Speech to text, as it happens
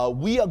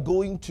We are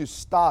going to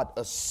start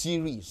a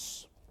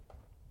series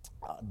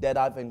that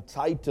I've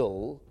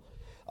entitled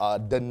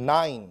The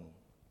Nine.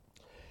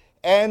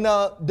 And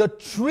the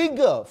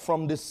trigger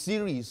from this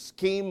series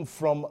came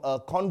from a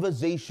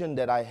conversation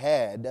that I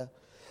had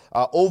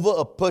over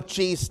a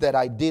purchase that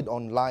I did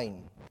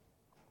online.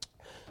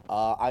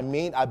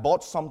 I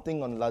bought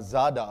something on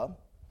Lazada,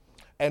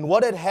 and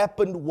what had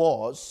happened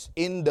was,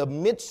 in the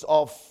midst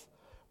of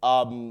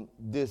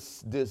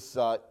this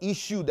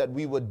issue that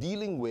we were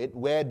dealing with,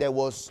 where there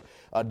was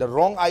the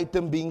wrong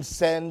item being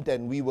sent,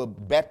 and we were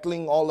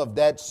battling all of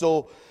that,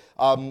 so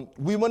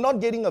we were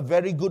not getting a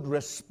very good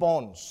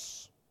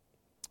response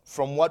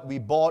from what we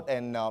bought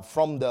and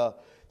from the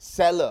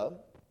seller.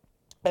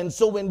 And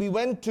so when we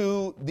went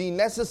to the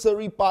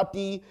necessary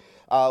party,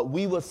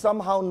 we were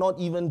somehow not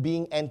even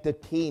being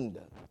entertained.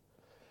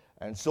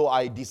 And so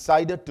I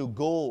decided to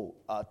go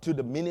to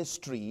the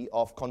Ministry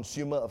of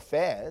Consumer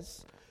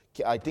Affairs.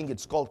 I think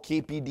it's called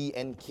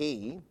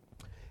KPDNK.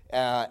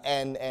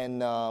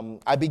 And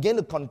I began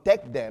to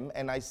contact them,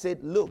 and I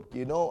said, look,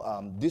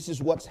 this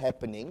is what's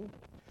happening.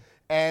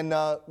 And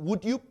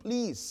would you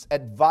please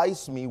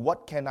advise me,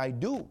 what can I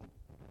do?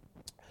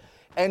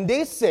 And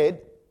they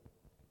said,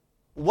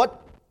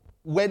 what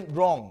went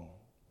wrong?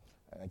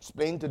 I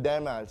explained to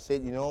them, I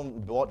said, we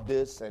bought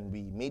this and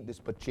we made this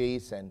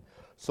purchase and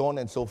so on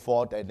and so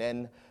forth. And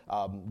then,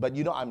 but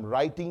I'm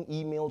writing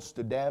emails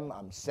to them.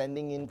 I'm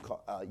sending in,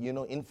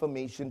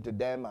 information to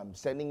them. I'm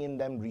sending in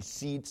them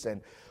receipts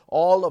and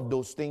all of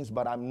those things.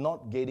 But I'm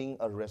not getting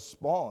a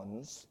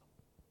response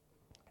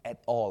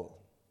at all.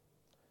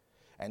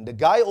 And the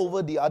guy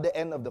over the other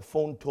end of the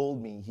phone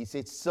told me, he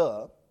said,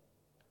 sir,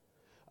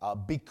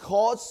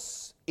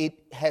 because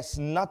it has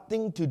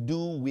nothing to do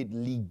with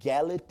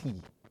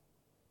legality,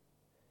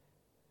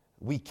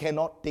 we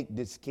cannot take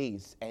this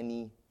case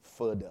any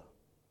further.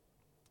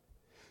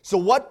 So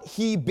what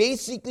he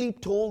basically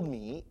told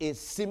me is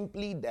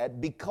simply that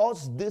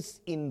because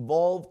this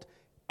involved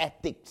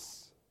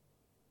ethics,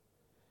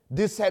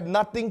 this had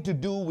nothing to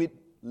do with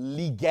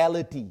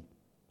legality,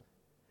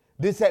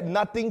 this had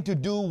nothing to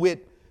do with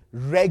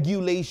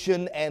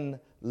regulation and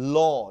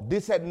law,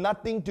 this had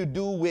nothing to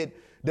do with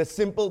the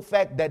simple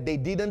fact that they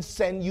didn't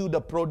send you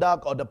the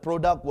product, or the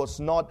product was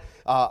not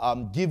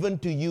given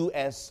to you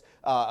as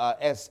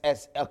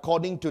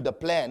according to the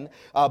plan.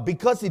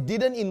 Because it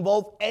didn't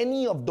involve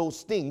any of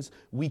those things,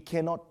 we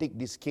cannot take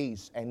this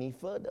case any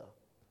further.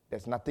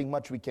 There's nothing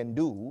much we can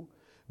do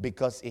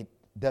because it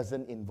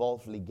doesn't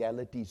involve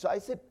legality. So I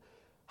said,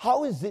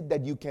 how is it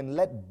that you can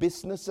let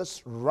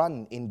businesses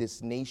run in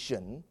this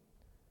nation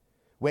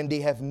when they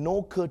have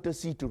no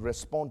courtesy to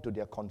respond to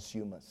their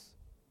consumers?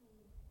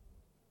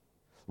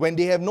 When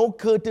they have no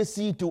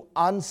courtesy to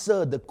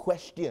answer the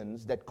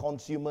questions that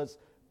consumers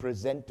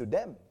present to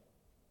them?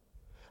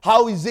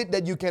 How is it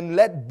that you can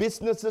let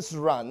businesses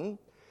run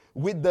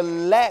with the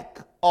lack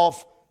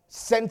of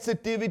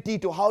sensitivity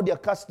to how their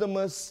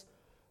customers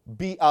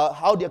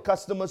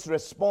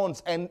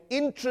respond? And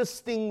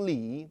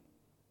interestingly,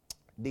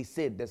 they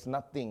said there's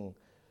nothing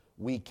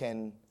we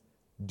can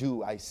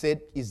do. I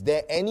said, is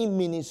there any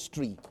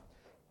ministry,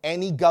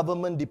 any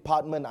government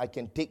department I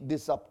can take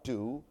this up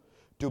to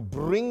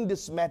bring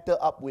this matter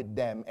up with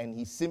them? And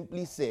he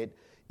simply said,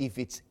 if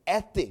it's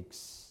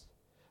ethics,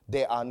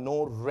 there are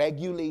no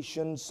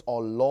regulations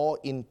or law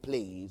in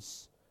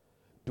place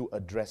to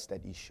address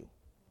that issue.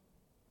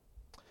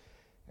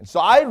 And so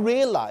I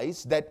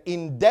realized that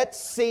in that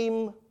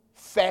same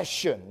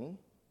fashion,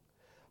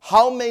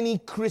 how many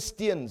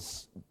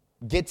Christians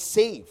get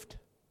saved?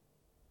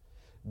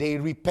 They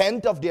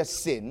repent of their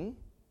sin,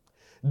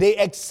 they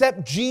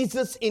accept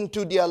Jesus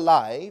into their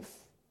life,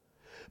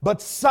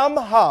 but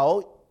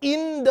somehow,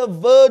 in the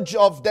verge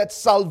of that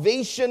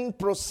salvation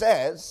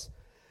process,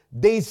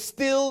 they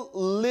still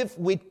live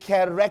with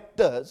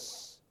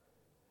characters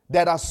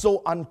that are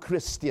so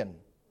unchristian.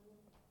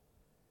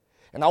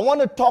 And I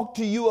want to talk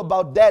to you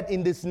about that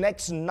in this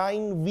next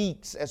 9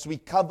 weeks as we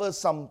cover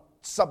some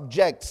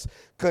subjects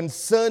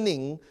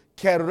concerning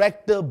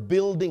character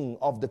building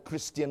of the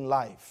Christian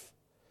life.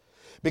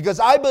 Because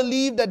I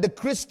believe that the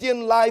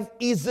Christian life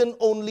isn't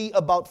only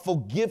about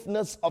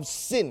forgiveness of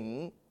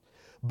sin,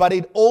 but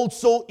it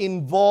also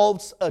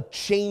involves a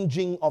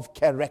changing of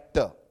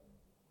character.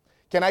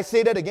 Can I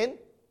say that again?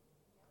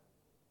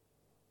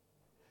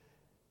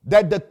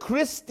 That the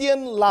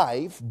Christian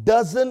life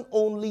doesn't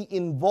only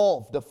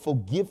involve the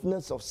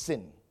forgiveness of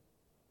sin,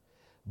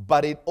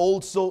 but it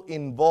also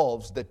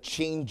involves the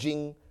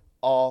changing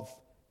of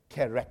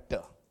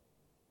character.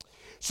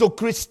 So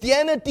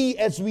Christianity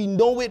as we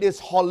know it is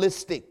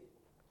holistic.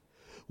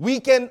 We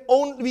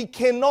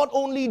cannot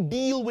only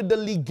deal with the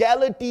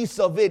legalities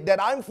of it, that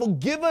I'm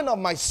forgiven of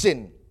my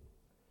sin.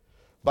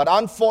 But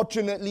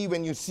unfortunately,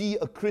 when you see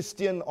a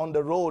Christian on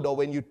the road, or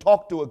when you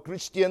talk to a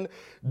Christian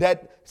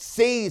that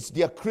says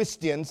they're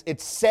Christians,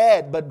 it's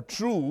sad but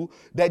true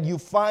that you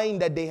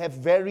find that they have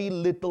very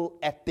little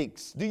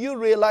ethics. Do you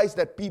realize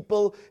that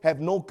people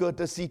have no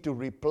courtesy to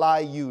reply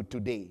you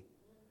today?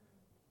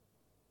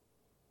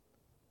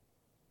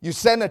 You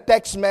send a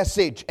text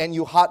message and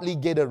you hardly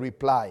get a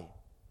reply.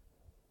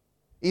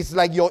 It's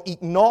like you're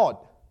ignored.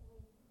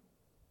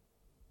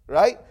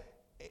 Right?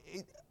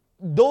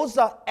 Those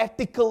are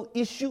ethical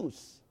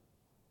issues.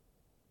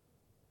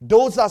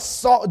 Those are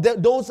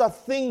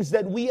things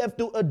that we have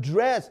to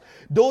address.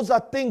 Those are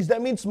things,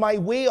 that means my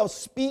way of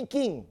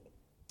speaking,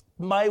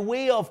 my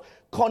way of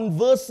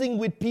conversing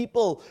with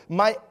people,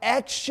 my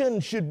action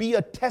should be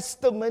a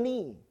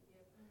testimony.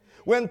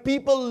 When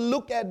people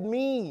look at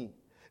me,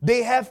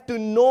 they have to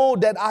know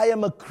that I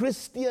am a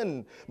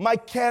Christian. My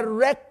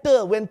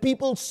character, when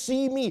people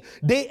see me,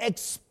 they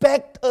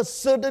expect a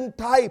certain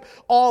type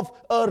of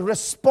a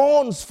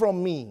response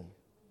from me.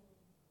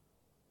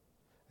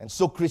 And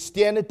so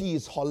Christianity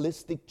is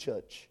holistic,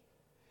 church.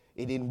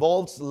 It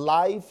involves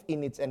life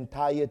in its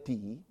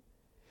entirety.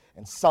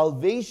 And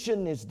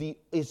salvation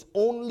is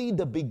only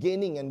the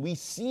beginning. And we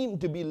seem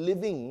to be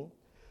living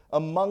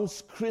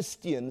amongst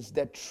Christians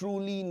that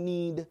truly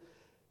need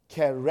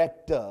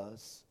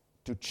characters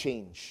to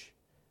change.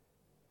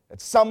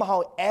 That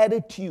somehow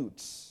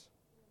attitudes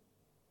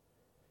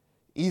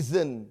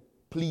isn't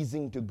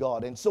pleasing to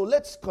God. And so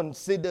let's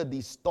consider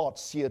these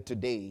thoughts here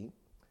today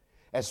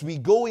as we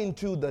go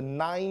into the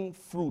 9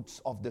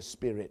 fruits of the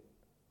Spirit.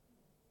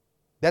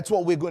 That's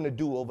what we're going to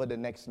do over the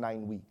next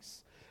 9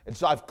 weeks. And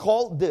so I've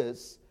called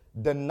this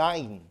the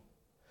 9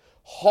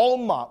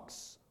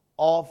 hallmarks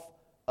of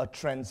a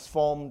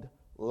transformed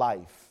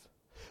life.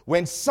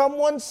 When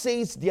someone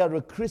says they are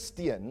a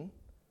Christian,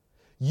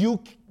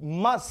 you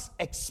must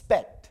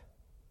expect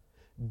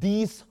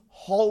these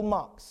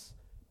hallmarks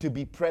to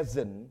be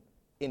present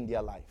in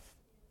their life.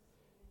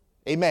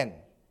 Amen.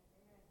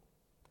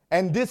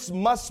 And this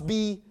must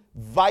be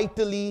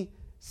vitally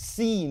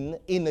seen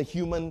in a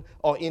human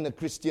or in a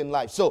Christian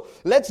life. So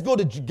let's go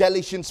to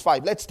Galatians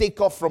 5. Let's take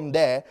off from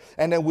there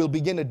and then we'll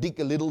begin to dig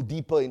a little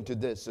deeper into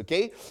this,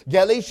 okay?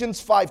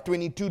 Galatians 5,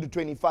 22 to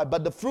 25.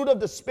 But the fruit of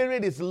the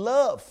Spirit is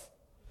love,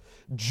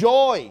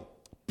 joy,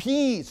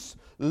 peace,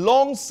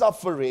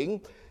 long-suffering,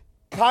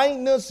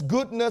 kindness,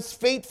 goodness,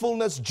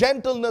 faithfulness,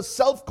 gentleness,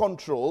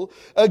 self-control.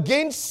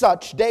 Against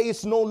such there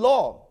is no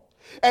law.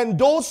 And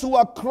those who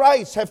are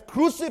Christ have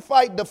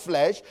crucified the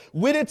flesh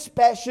with its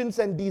passions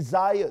and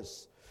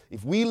desires.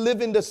 If we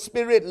live in the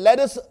Spirit, let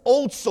us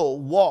also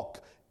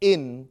walk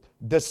in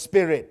the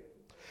Spirit.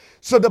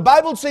 So the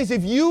Bible says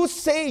if you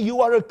say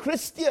you are a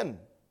Christian,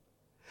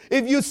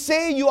 if you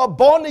say you are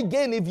born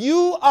again, if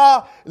you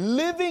are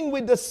living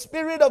with the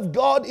Spirit of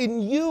God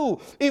in you,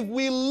 if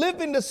we live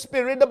in the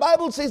Spirit, the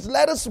Bible says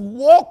let us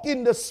walk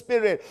in the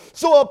Spirit.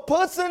 So a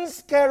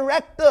person's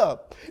character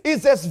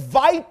is as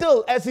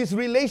vital as his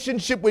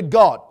relationship with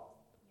God.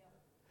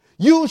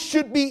 You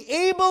should be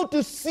able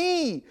to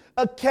see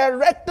a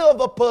character of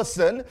a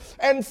person,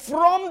 and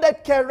from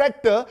that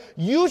character,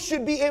 you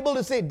should be able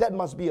to say, that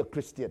must be a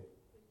Christian.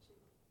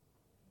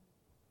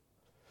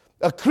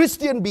 A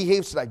Christian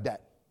behaves like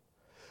that.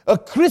 A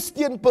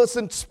Christian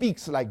person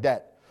speaks like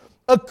that.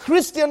 A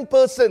Christian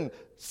person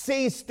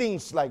says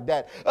things like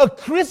that. A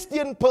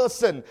Christian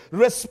person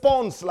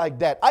responds like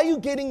that. Are you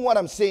getting what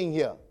I'm saying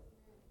here?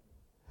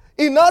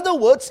 In other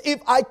words, if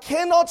I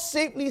cannot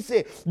safely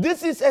say,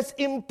 this is as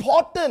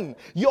important,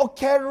 your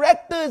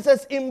character is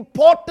as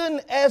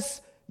important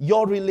as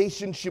your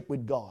relationship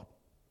with God.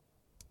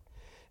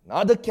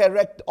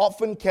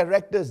 Often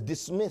character is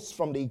dismissed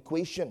from the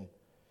equation,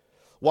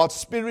 while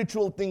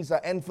spiritual things are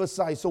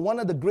emphasized. So one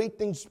of the great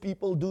things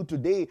people do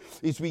today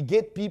is we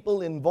get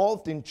people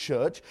involved in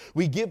church.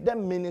 We give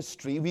them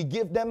ministry. We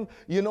give them,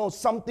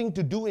 something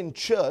to do in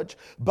church.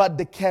 But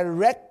the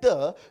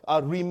character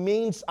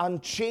remains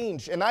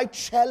unchanged. And I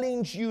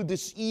challenge you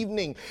this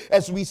evening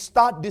as we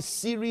start this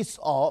series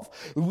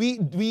off,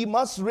 we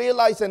must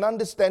realize and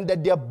understand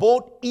that they're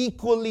both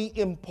equally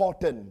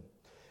important.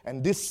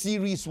 And this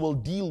series will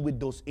deal with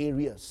those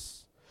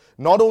areas.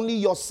 Not only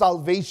your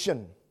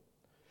salvation.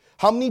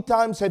 How many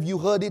times have you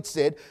heard it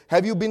said,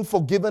 have you been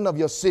forgiven of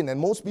your sin? And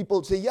most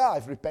people say, yeah,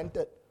 I've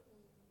repented.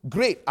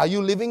 Great. Are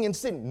you living in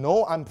sin?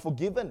 No, I'm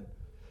forgiven.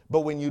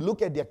 But when you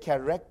look at their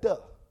character,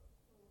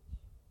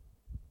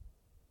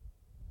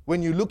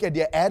 when you look at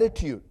their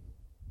attitude,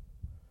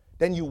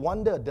 then you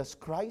wonder, does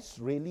Christ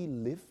really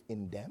live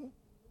in them?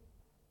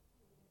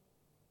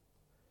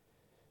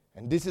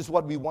 And this is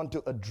what we want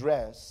to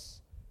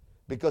address,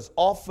 because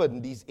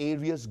often these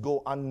areas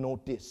go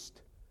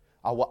unnoticed.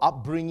 Our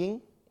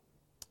upbringing,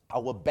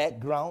 our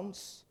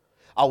backgrounds,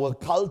 our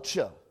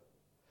culture.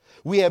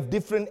 We have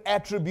different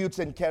attributes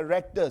and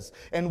characters,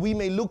 and we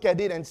may look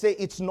at it and say,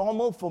 it's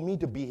normal for me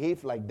to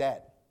behave like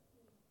that.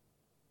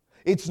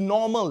 It's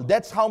normal.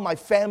 That's how my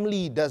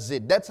family does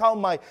it. That's how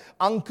my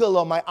uncle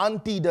or my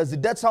auntie does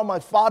it. That's how my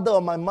father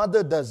or my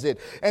mother does it.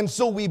 And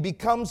so we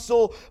become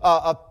so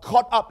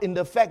caught up in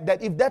the fact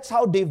that if that's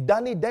how they've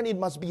done it, then it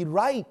must be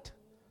right.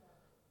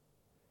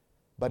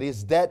 But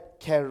is that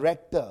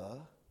character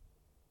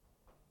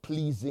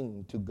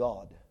pleasing to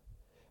God?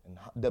 And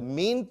the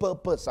main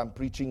purpose I'm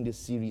preaching this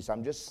series,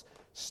 I'm just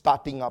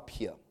starting up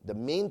here. The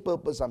main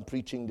purpose I'm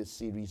preaching this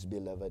series,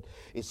 beloved,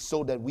 is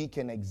so that we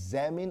can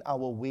examine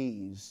our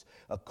ways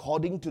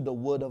according to the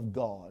Word of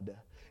God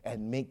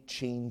and make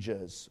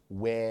changes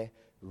where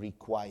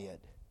required.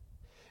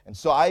 And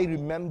so I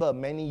remember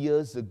many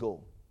years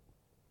ago,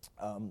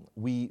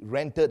 we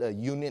rented a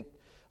unit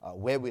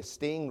where we're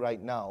staying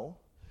right now.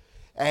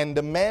 And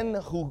the man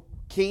who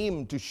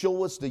came to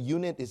show us the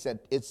unit is that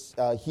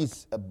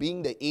he's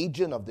being the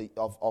agent of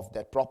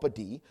that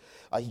property.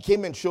 He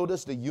came and showed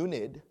us the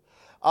unit.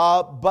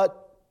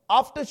 But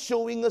after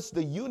showing us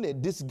the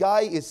unit, this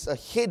guy is a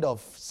head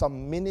of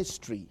some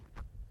ministry,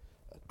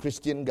 a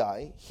Christian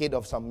guy, head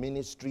of some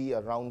ministry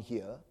around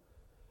here.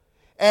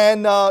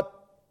 And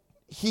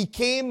he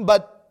came,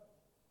 but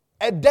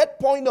at that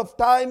point of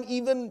time,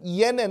 even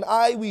Yen and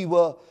I, we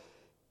were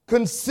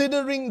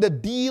considering the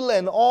deal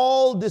and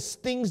all these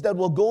things that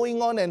were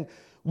going on, and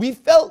we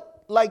felt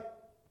like,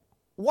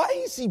 why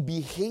is he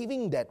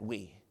behaving that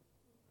way?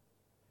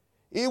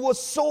 It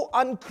was so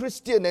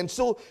un-Christian, and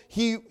so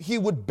he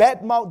would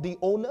badmouth the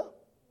owner.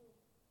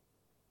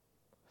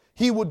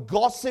 He would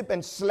gossip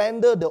and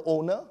slander the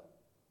owner.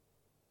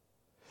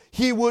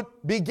 He would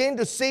begin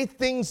to say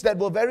things that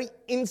were very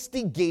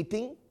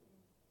instigating.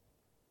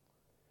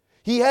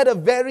 He had a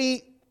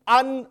very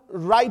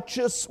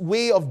unrighteous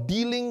way of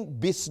dealing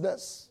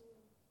business.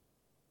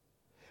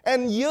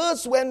 And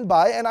years went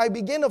by, and I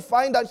began to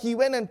find out he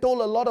went and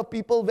told a lot of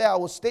people where I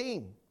was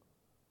staying.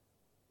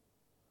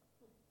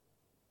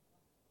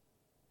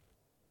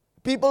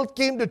 People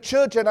came to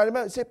church, and I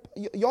remember, said,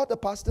 "You're the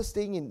pastor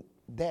staying in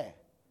there."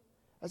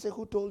 I said,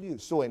 "Who told you?"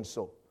 "So and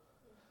so."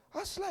 I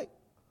was like,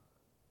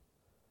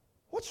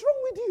 what's wrong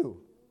with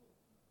you?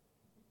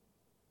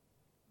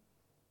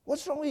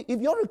 What's wrong with you?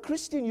 If you're a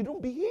Christian, you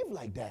don't behave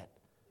like that.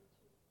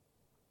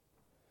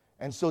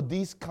 And so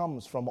this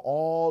comes from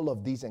all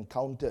of these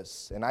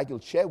encounters, and I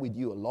will share with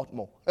you a lot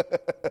more.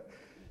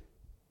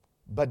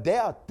 But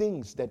there are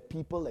things that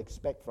people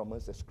expect from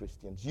us as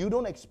Christians. You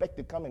don't expect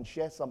to come and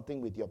share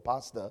something with your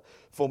pastor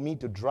for me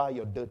to dry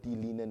your dirty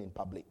linen in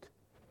public.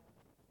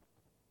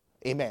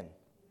 Amen.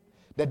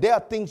 That there are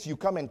things you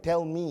come and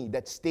tell me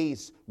that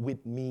stays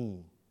with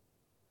me.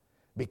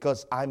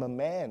 Because I'm a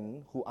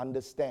man who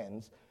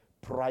understands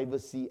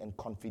privacy and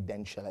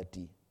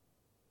confidentiality.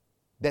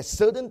 There's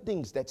certain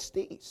things that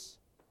stays.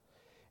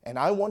 And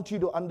I want you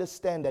to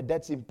understand that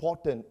that's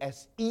important,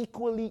 as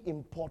equally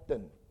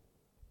important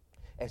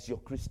as your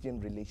Christian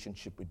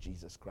relationship with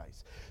Jesus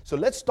Christ. So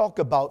let's talk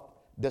about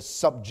the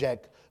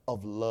subject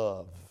of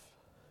love.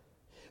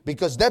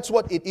 Because that's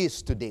what it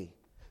is today.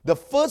 The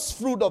first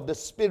fruit of the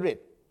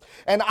Spirit.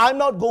 And I'm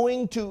not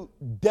going to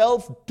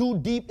delve too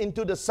deep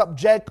into the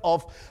subject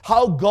of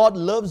how God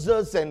loves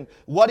us and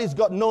what is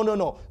God.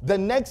 No. The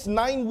next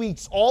 9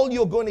 weeks, all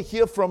you're going to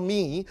hear from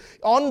me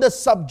on the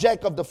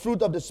subject of the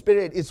fruit of the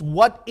Spirit is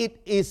what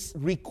it is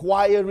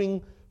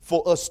requiring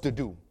for us to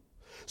do.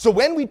 So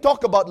when we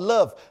talk about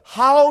love,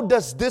 how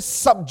does this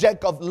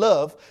subject of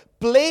love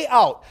play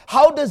out?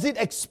 How does it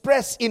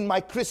express in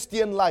my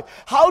Christian life?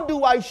 How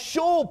do I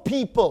show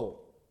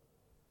people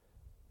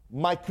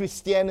my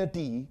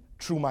Christianity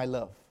through my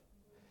love?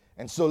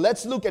 And so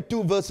let's look at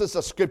 2 verses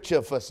of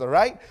scripture first, all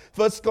right?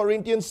 1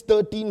 Corinthians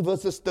 13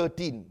 verses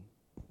 13.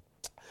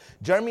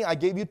 Jeremy, I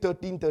gave you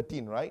 13,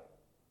 right?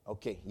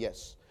 Okay,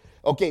 yes.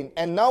 Okay,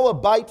 and now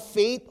abide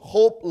faith,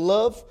 hope,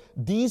 love,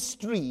 these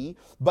 3,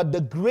 but the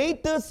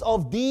greatest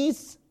of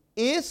these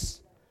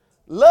is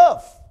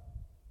love.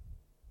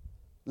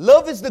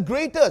 Love is the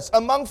greatest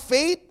among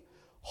faith,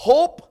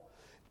 hope,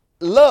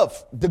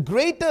 love. The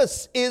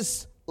greatest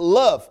is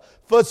love.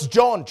 1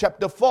 John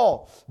chapter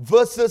 4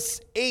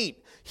 verses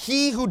 8.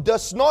 He who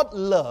does not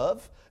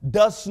love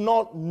does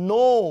not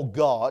know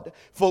God,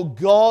 for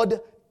God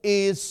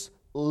is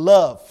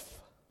love.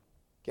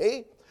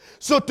 Okay?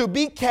 So to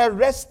be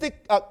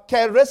charistically,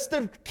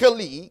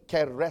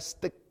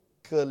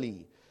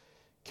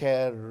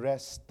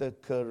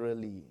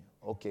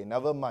 okay,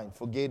 never mind,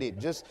 forget it.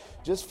 Just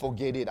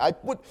forget it.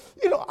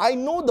 I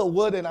know the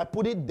word and I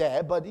put it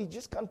there, but he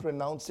just can't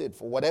pronounce it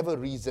for whatever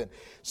reason.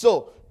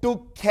 So to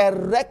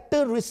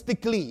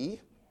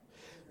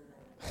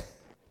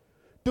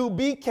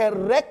be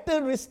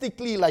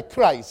characteristically like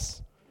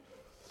Christ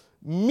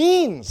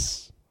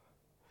means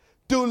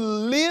to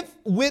live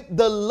with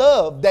the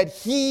love that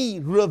He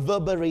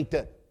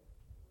reverberated.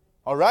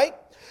 All right?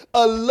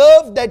 A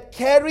love that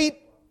carried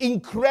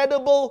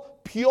incredible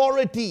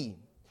purity,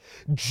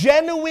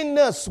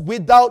 genuineness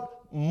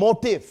without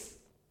motive.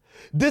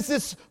 This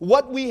is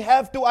what we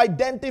have to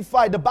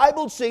identify. The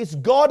Bible says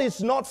God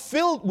is not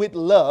filled with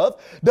love.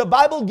 The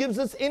Bible gives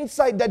us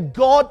insight that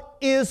God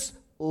is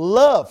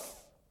love.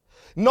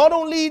 Not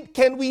only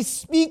can we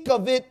speak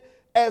of it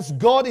as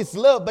God is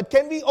love, but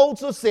can we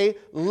also say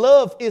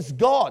love is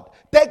God?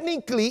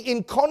 Technically,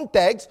 in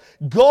context,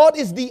 God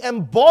is the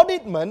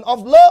embodiment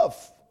of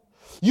love.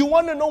 You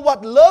want to know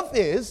what love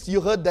is? You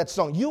heard that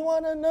song. You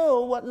want to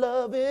know what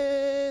love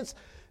is?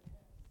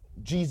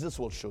 Jesus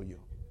will show you.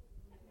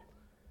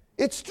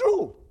 It's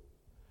true.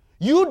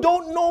 You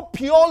don't know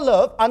pure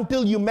love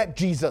until you met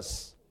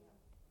Jesus.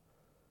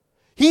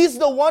 He's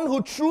the one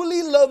who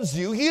truly loves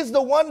you. He's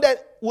the one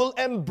that will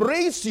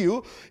embrace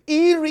you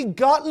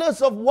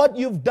irregardless of what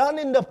you've done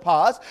in the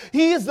past.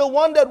 He is the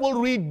one that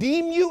will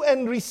redeem you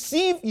and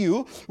receive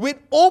you with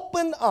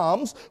open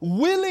arms,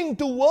 willing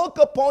to work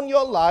upon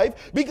your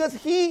life because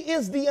He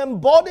is the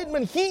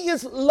embodiment. He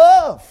is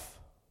love.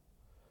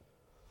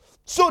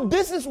 So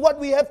this is what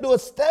we have to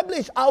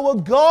establish. Our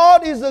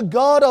God is a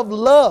God of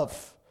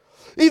love.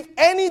 If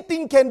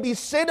anything can be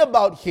said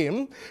about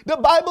Him, the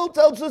Bible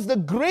tells us the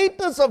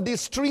greatest of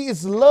these three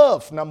is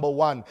love, number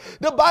one.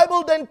 The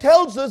Bible then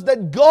tells us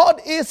that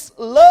God is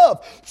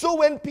love. So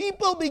when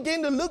people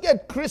begin to look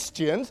at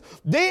Christians,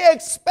 they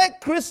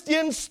expect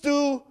Christians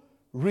to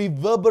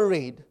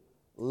reverberate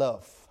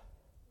love,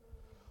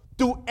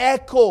 to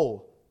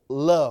echo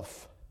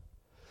love.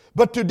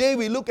 But today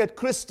we look at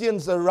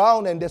Christians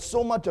around and there's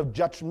so much of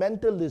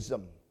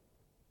judgmentalism,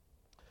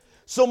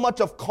 so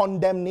much of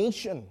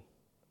condemnation.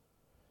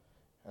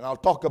 And I'll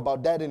talk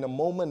about that in a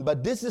moment.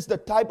 But this is the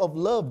type of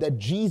love that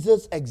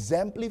Jesus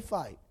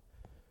exemplified.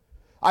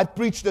 I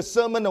preached a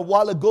sermon a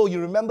while ago. You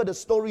remember the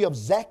story of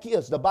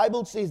Zacchaeus. The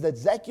Bible says that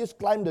Zacchaeus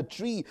climbed a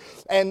tree.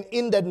 And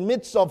in the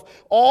midst of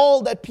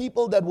all that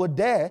people that were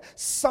there,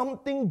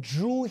 something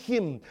drew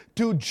him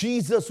to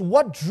Jesus.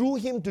 What drew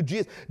him to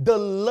Jesus? The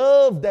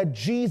love that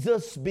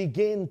Jesus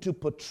began to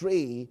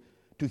portray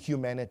to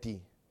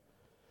humanity.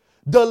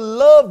 The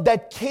love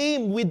that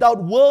came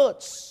without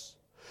words.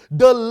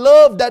 The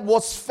love that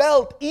was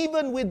felt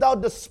even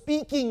without the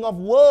speaking of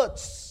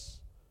words.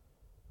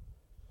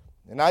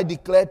 And I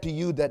declare to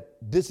you that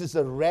this is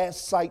a rare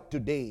sight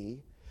today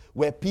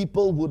where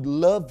people would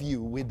love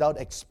you without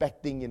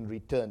expecting in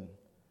return.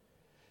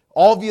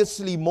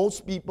 Obviously,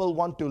 most people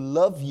want to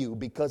love you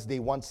because they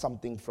want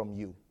something from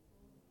you.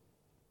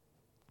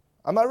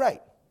 Am I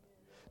right?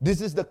 This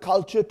is the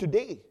culture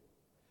today.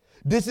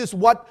 This is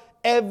what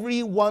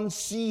everyone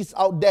sees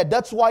out there.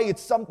 That's why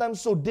it's sometimes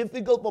so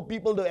difficult for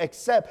people to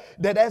accept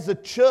that as a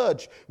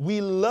church, we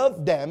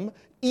love them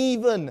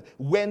even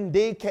when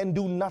they can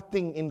do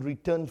nothing in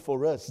return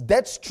for us.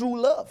 That's true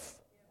love.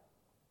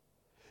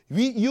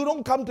 You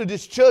don't come to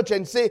this church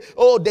and say,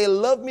 oh, they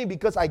love me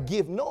because I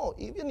give. No,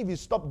 even if you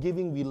stop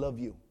giving, we love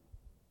you.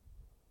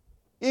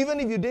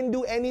 Even if you didn't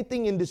do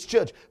anything in this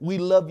church, we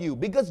love you.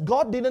 Because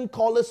God didn't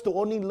call us to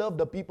only love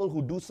the people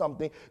who do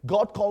something.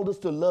 God called us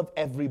to love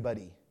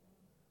everybody.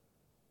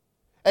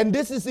 And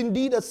this is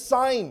indeed a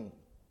sign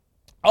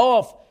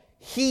of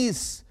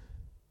His,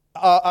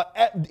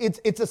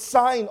 it's a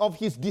sign of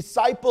His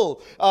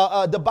disciple.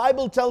 The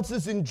Bible tells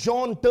us in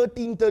John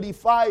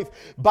 13:35,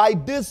 by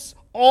this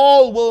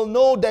all will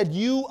know that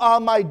you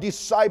are my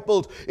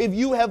disciples, if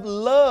you have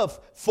love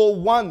for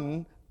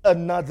one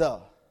another.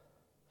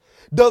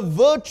 The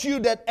virtue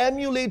that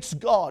emulates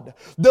God,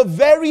 the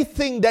very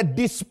thing that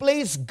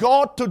displays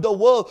God to the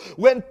world.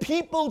 When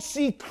people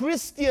see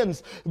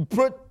Christians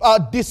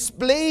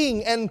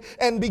displaying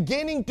and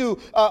beginning to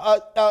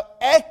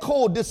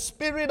echo the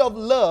spirit of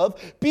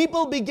love,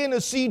 people begin to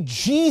see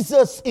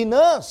Jesus in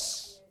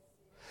us.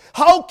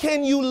 How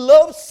can you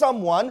love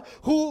someone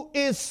who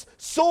is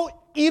so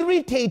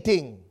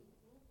irritating?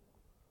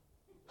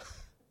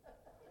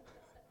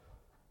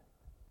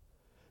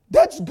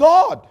 That's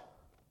God.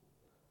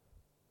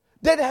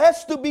 That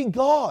has to be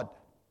God.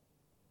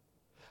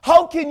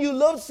 How can you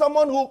love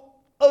someone who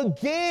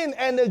again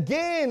and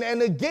again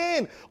and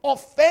again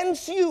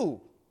offends you?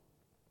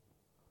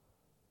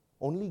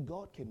 Only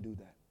God can do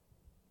that.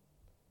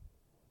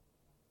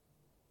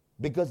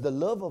 Because the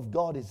love of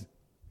God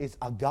is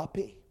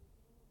agape.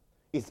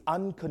 It's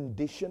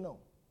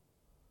unconditional.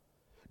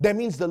 That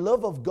means the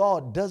love of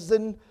God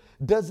doesn't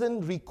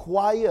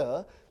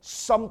require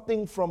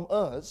something from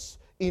us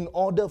in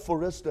order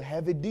for us to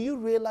have it. Do you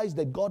realize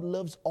that God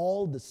loves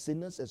all the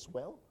sinners as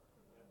well?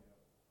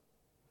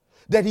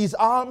 That His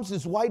arms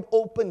is wide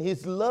open.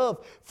 His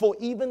love for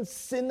even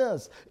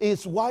sinners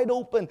is wide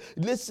open.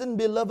 Listen,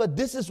 beloved,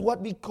 this is what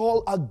we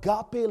call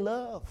agape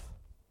love.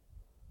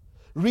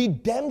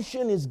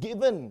 Redemption is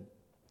given.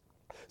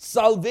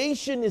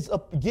 Salvation is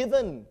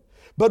given.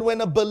 But when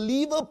a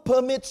believer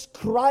permits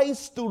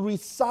Christ to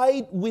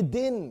reside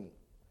within,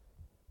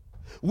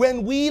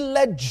 when we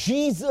let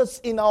Jesus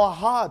in our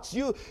hearts,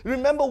 you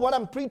remember what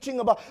I'm preaching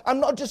about. I'm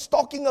not just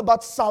talking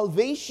about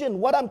salvation.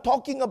 What I'm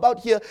talking about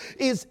here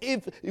is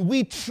if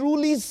we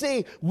truly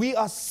say we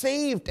are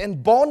saved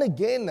and born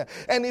again,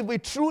 and if we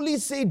truly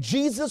say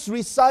Jesus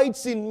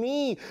resides in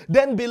me,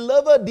 then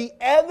beloved, the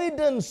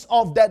evidence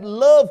of that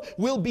love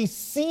will be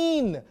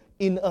seen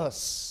in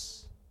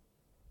us.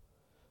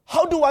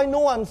 How do I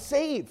know I'm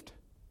saved?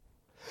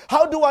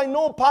 How do I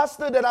know,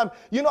 Pastor, that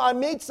I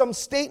made some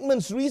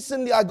statements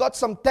recently. I got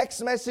some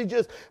text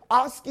messages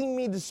asking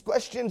me these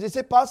questions. They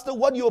say, Pastor,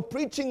 what you're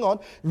preaching on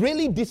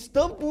really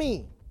disturbed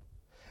me.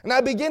 And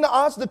I began to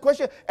ask the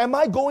question, am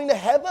I going to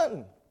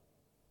heaven?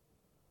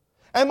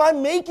 Am I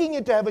making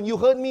it to heaven? You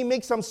heard me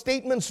make some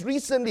statements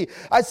recently.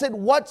 I said,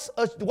 what's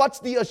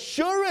the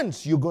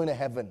assurance you're going to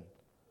heaven?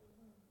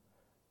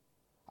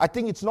 I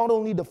think it's not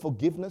only the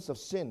forgiveness of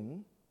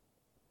sin,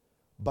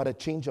 but a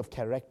change of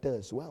character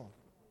as well.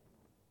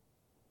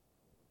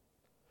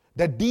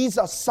 That these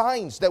are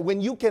signs that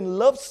when you can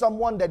love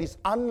someone that is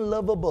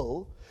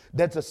unlovable,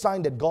 that's a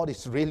sign that God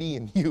is really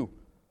in you.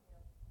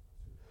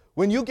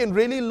 When you can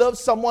really love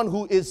someone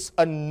who is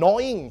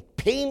annoying,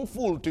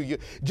 painful to you,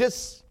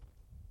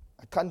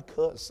 I can't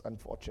curse,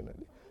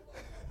 unfortunately.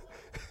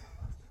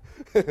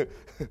 But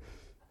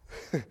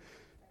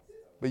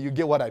you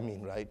get what I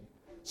mean, right?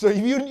 So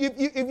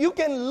if you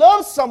can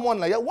love someone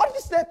like that, what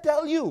does that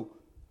tell you?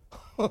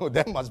 Oh,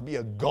 there must be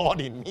a God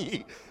in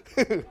me.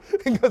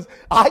 Because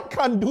I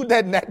can't do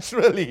that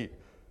naturally.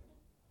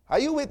 Are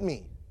you with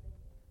me?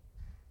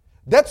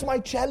 That's my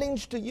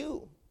challenge to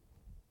you.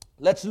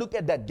 Let's look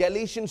at that.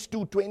 Galatians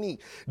 2:20.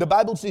 The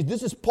Bible says,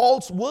 this is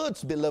Paul's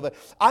words, beloved.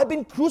 I've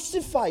been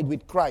crucified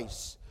with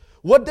Christ.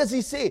 What does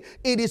he say?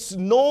 It is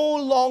no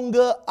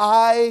longer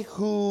I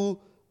who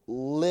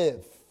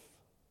live,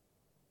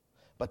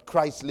 but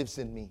Christ lives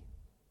in me.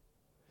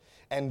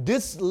 And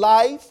this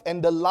life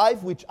and the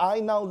life which I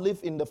now live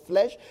in the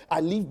flesh,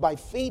 I live by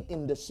faith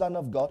in the Son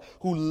of God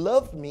who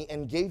loved me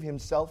and gave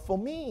himself for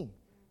me.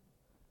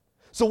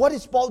 So what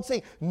is Paul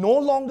saying? No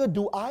longer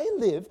do I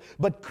live,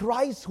 but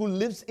Christ who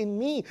lives in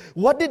me.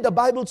 What did the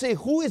Bible say?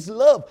 Who is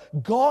love?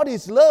 God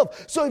is love.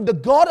 So if the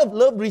God of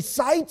love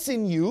resides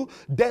in you,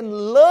 then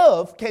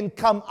love can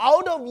come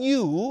out of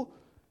you.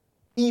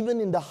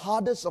 Even in the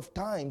hardest of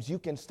times, you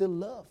can still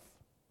love.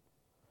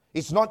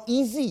 It's not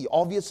easy,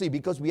 obviously,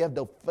 because we have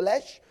the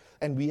flesh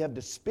and we have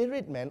the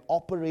spirit man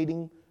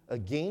operating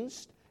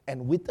against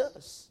and with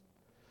us.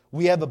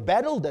 We have a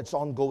battle that's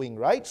ongoing,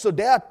 right? So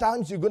there are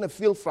times you're going to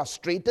feel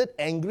frustrated,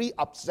 angry,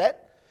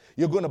 upset.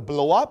 You're going to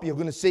blow up. You're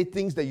going to say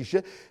things that you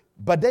should.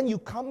 But then you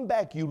come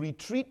back, you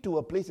retreat to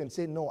a place and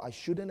say, no, I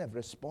shouldn't have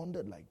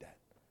responded like that.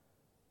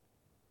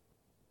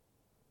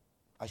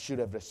 I should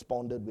have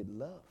responded with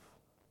love.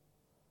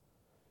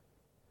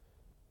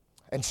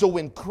 And so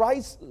when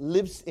Christ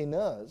lives in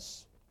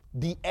us,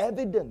 the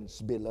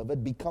evidence,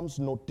 beloved, becomes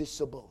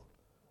noticeable.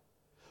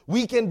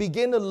 We can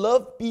begin to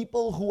love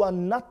people who are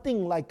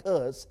nothing like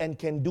us and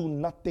can do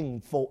nothing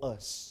for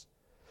us.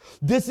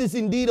 This is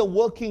indeed a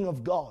working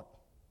of God.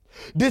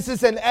 This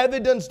is an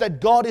evidence that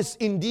God is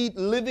indeed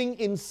living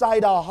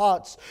inside our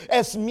hearts.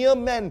 As mere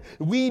men,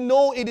 we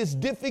know it is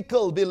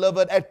difficult,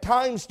 beloved, at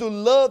times to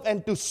love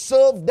and to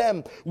serve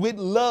them with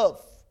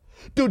love.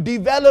 To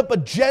develop a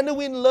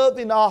genuine love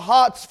in our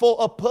hearts for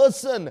a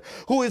person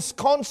who is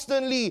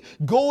constantly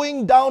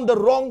going down the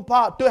wrong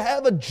path. To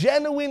have a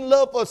genuine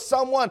love for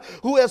someone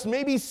who has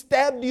maybe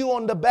stabbed you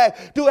on the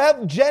back. To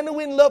have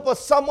genuine love for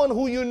someone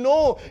who you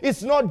know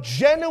is not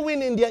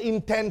genuine in their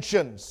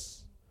intentions.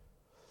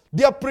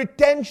 They are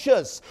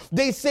pretentious.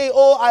 They say,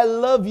 oh, I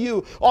love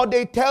you. Or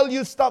they tell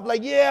you stuff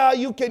like, yeah,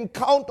 you can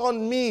count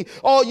on me.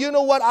 Or you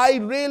know what, I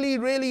really,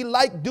 really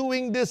like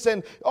doing this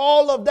and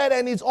all of that.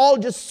 And it's all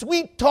just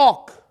sweet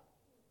talk.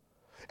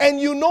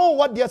 And you know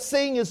what they're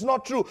saying is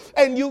not true.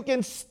 And you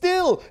can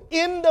still,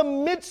 in the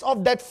midst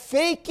of that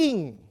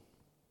faking,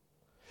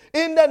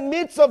 in the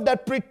midst of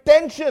that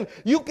pretension,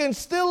 you can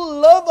still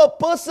love a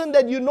person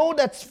that you know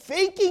that's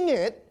faking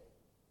it.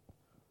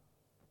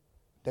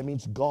 That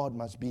means God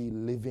must be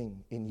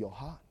living in your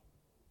heart.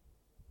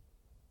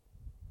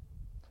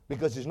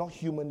 Because it's not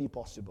humanly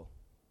possible.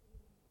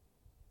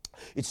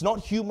 It's not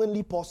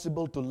humanly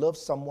possible to love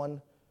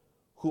someone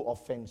who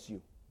offends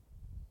you.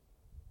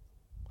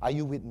 Are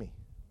you with me?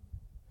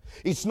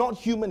 It's not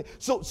human.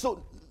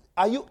 So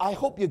are you? I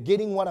hope you're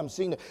getting what I'm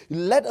saying.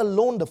 Let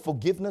alone the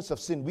forgiveness of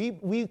sin.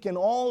 We can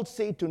all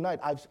say tonight,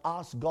 I've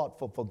asked God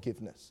for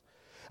forgiveness.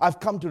 I've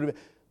come to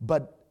remember.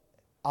 But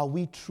are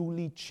we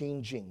truly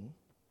changing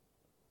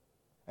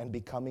and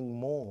becoming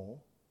more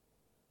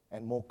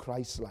and more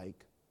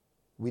Christ-like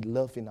with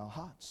love in our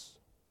hearts?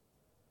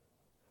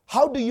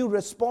 How do you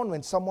respond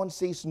when someone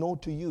says no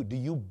to you? Do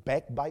you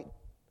backbite,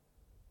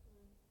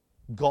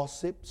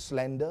 gossip,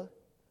 slander,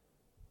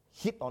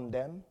 hit on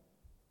them?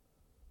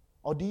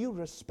 Or do you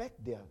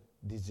respect their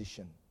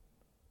decision?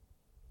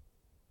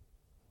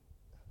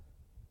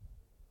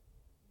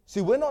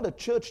 See, we're not a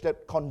church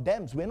that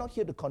condemns. We're not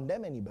here to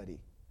condemn anybody.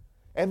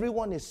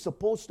 Everyone is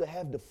supposed to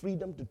have the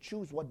freedom to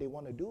choose what they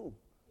want to do.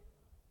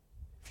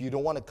 If you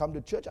don't want to come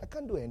to church, I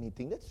can't do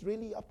anything. That's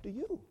really up to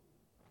you.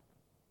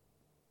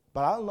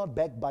 But I'll not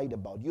backbite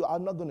about you.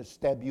 I'm not going to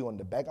stab you on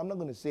the back. I'm not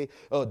going to say,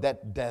 oh,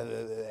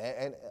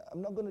 and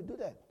I'm not going to do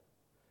that.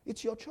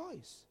 It's your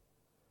choice.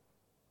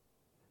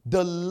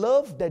 The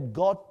love that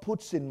God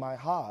puts in my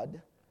heart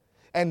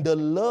and the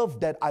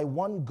love that I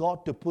want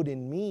God to put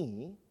in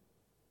me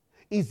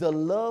is a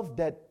love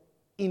that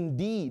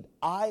indeed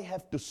I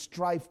have to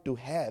strive to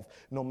have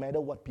no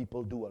matter what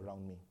people do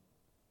around me.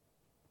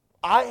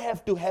 I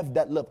have to have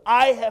that love.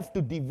 I have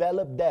to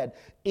develop that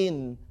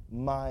in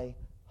my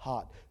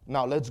heart.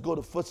 Now let's go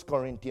to 1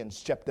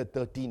 Corinthians chapter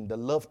 13, the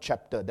love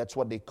chapter. That's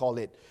what they call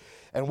it.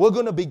 And we're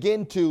going to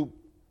begin to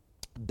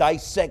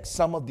dissect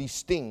some of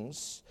these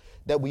things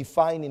that we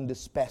find in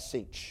this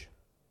passage.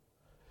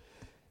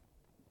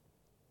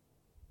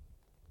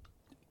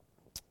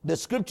 The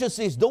scripture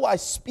says, though I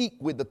speak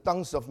with the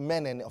tongues of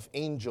men and of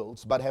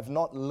angels, but have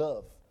not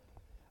love,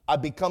 I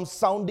become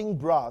sounding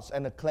brass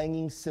and a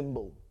clanging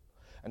cymbal.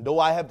 And though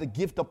I have the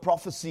gift of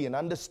prophecy and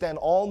understand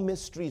all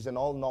mysteries and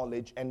all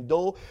knowledge, and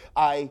though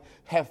I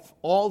have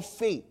all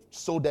faith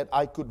so that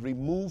I could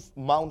remove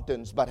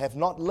mountains, but have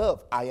not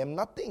love, I am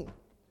nothing.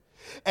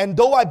 And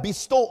though I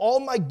bestow all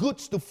my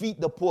goods to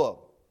feed the poor,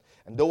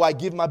 and though I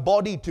give my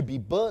body to be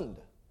burned,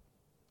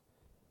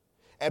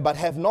 but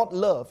have not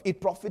love,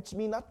 it profits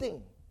me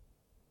nothing.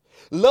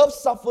 Love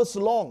suffers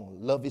long.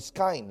 Love is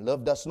kind.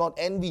 Love does not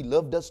envy.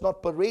 Love does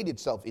not parade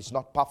itself. Is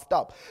not puffed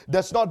up.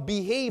 Does not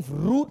behave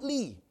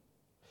rudely.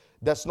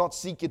 Does not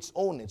seek its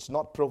own. It's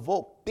not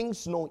provoked.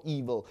 Thinks no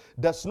evil.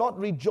 Does not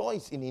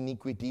rejoice in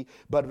iniquity,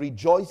 but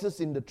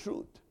rejoices in the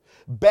truth.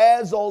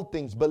 Bears all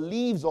things.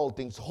 Believes all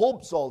things.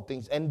 Hopes all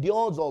things.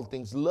 Endures all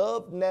things.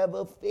 Love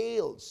never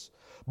fails.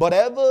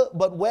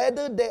 But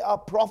whether there are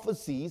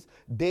prophecies,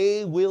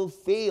 they will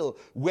fail.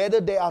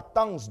 Whether there are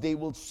tongues, they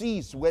will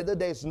cease. Whether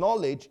there is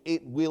knowledge,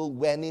 it will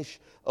vanish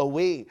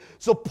away.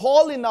 So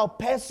Paul in our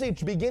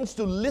passage begins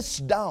to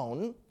list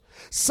down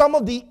some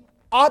of the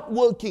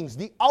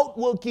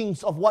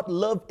outworkings of what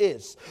love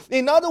is.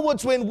 In other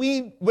words, when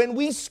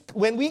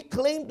we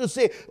claim to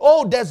say,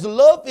 oh, there's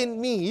love in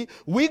me,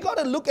 we got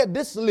to look at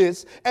this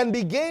list and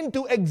begin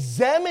to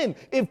examine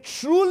if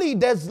truly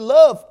there's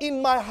love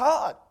in my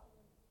heart.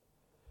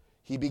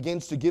 He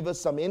begins to give us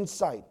some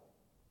insight.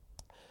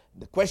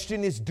 The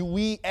question is, do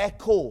we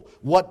echo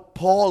what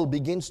Paul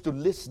begins to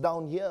list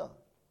down here?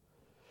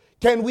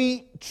 Can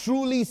we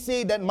truly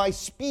say that my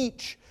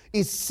speech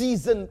is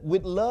seasoned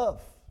with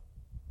love?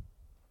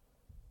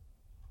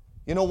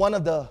 You know,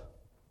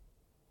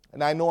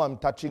 and I know I'm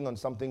touching on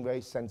something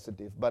very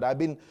sensitive, but I've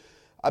been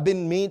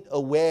made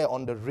aware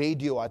on the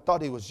radio. I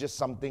thought it was just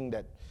something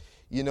that,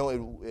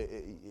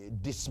 dismissive,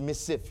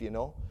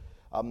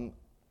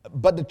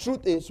 But the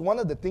truth is, one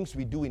of the things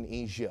we do in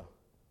Asia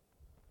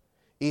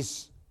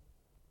is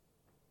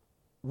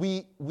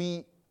we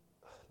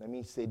let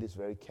me say this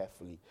very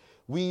carefully.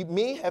 We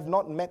may have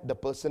not met the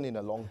person in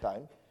a long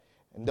time,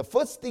 and the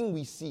first thing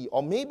we see,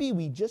 or maybe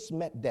we just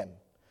met them,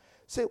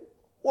 say,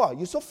 wow,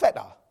 you're so fat,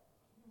 ah?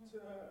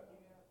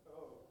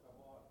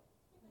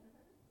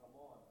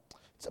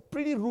 It's a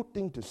pretty rude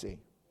thing to say.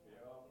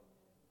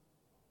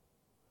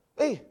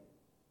 Hey,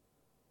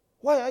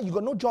 why, you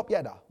got no job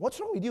yet, ah? What's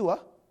wrong with you, ah?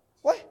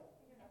 Why?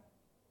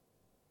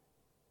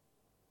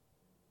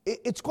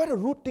 It's quite a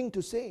rude thing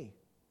to say.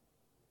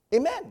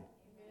 Amen.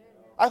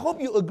 I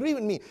hope you agree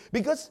with me.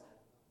 Because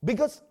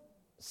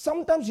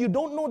sometimes you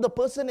don't know the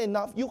person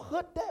enough, you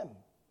hurt them.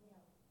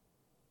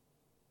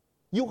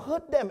 You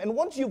hurt them. And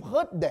once you've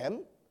hurt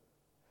them,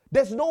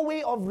 there's no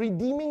way of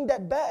redeeming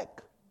that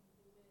back.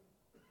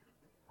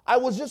 I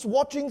was just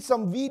watching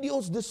some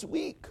videos this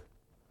week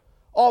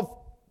of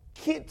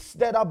kids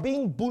that are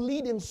being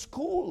bullied in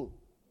school,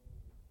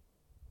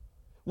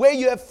 where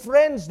you have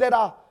friends that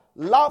are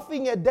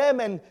laughing at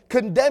them and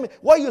condemning.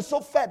 Why are you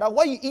so fat?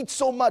 Why you eat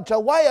so much?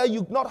 Why are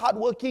you not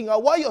hardworking?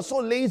 Why you're so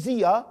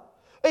lazy?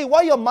 Hey,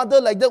 why your mother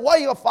like that? Why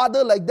your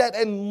father like that?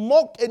 And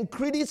mock and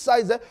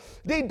criticize.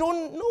 They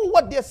don't know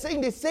what they're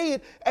saying. They say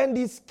it, and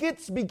these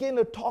kids begin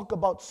to talk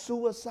about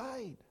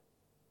suicide.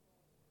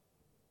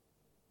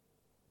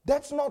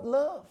 That's not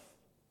love.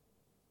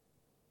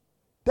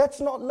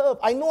 That's not love.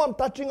 I know I'm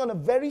touching on a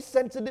very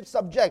sensitive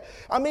subject.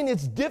 I mean,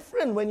 it's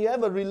different when you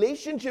have a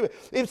relationship.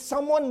 If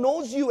someone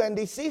knows you and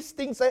they say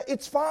things,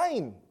 it's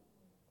fine.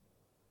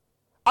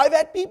 I've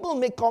had people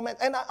make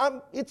comments, and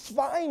it's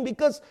fine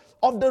because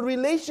of the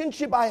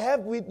relationship I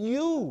have with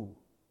you.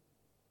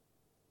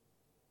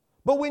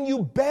 But when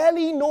you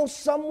barely know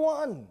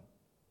someone,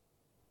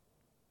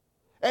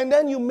 and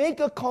then you make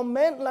a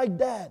comment like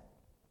that,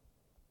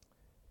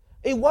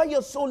 hey, why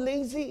you're so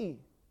lazy?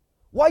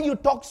 Why you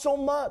talk so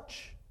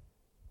much?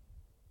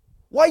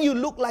 Why you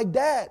look like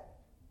that?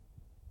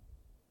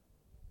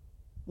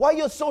 Why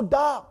you're so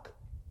dark?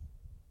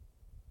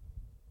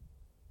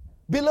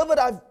 Beloved,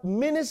 I've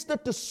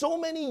ministered to so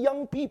many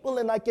young people,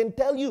 and I can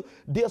tell you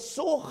they're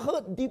so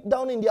hurt deep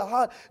down in their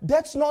heart.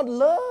 That's not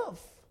love.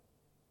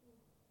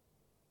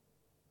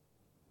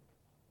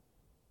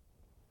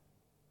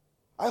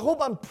 I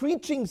hope I'm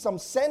preaching some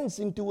sense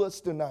into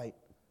us tonight.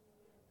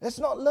 That's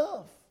not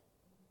love.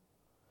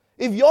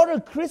 If you're a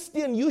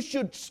Christian, you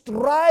should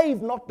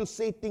strive not to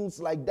say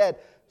things like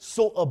that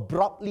so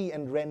abruptly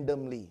and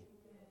randomly.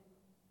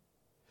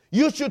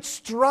 You should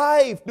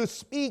strive to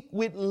speak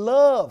with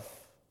love.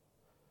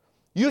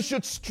 You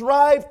should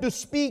strive to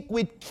speak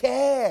with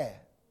care.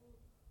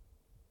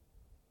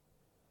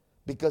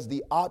 Because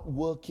the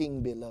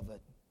outworking,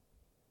 beloved,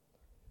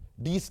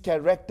 these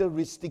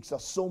characteristics are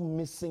so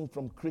missing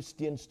from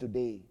Christians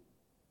today.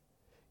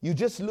 You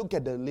just look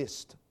at the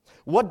list.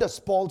 What does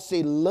Paul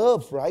say?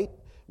 Love, right?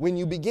 When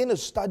you begin to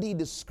study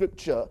the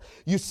scripture,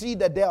 you see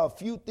that there are a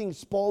few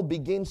things Paul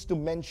begins to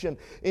mention.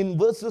 In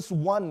verses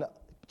 1,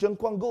 Cheng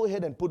Kwang, go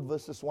ahead and put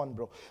verses 1,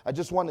 bro. I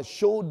just want to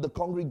show the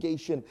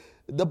congregation.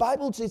 The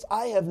Bible says,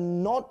 I have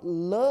not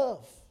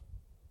love.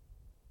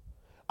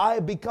 I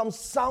become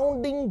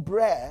sounding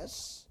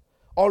brass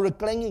or a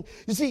clanging.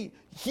 You see,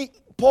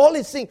 Paul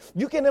is saying,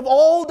 you can have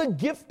all the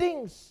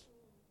giftings.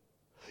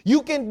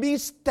 You can be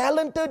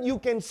talented, you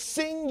can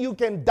sing, you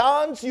can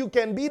dance, you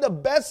can be the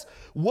best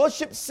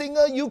worship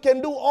singer, you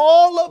can do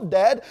all of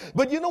that.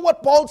 But you know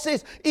what Paul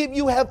says? If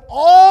you have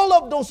all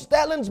of those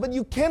talents, but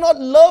you cannot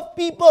love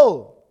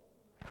people,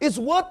 it's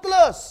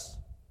worthless.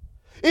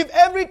 If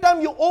every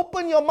time you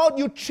open your mouth,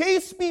 you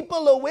chase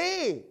people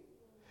away,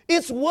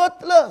 it's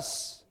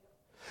worthless.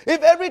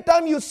 If every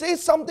time you say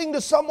something to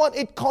someone,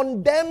 it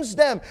condemns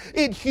them,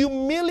 it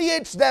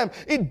humiliates them,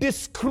 it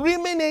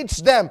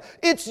discriminates them,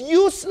 it's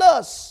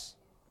useless.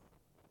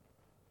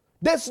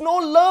 There's no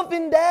love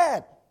in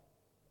that.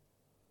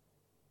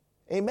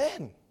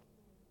 Amen.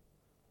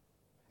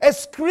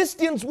 As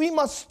Christians, we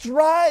must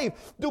strive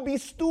to be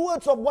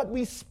stewards of what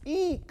we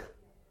speak.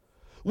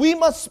 We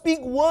must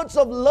speak words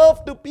of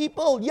love to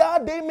people. Yeah,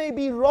 they may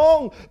be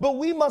wrong, but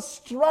we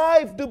must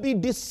strive to be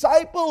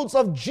disciples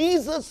of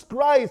Jesus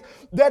Christ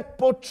that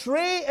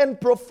portray and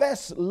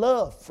profess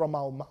love from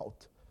our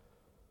mouth.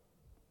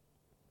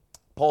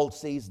 Paul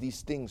says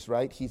these things,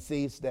 right? He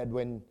says that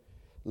when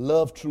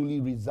love truly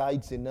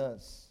resides in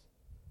us,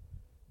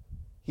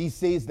 he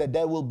says that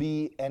there will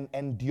be an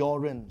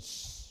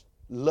endurance.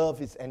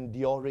 Love is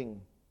enduring.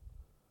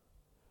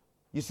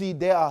 You see,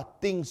 there are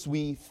things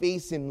we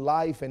face in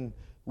life and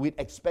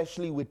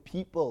especially with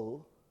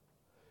people.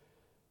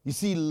 You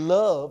see,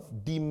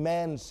 love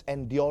demands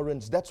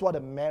endurance. That's what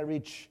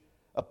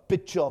a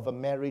picture of a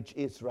marriage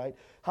is, right?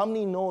 How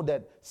many know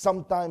that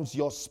sometimes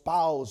your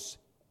spouse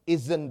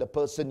isn't the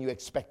person you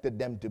expected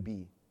them to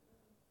be?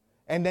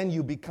 And then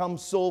you become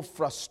so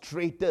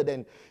frustrated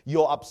and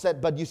you're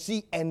upset. But you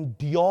see,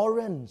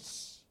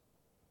 endurance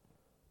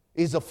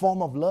is a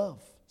form of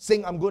love.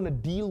 Saying, I'm going to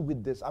deal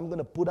with this. I'm going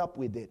to put up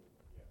with it.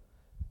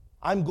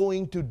 I'm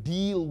going to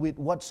deal with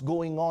what's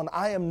going on.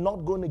 I am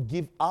not going to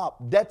give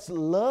up. That's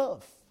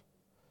love.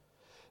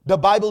 The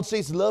Bible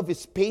says love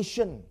is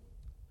patient.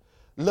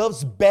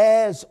 Love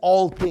bears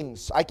all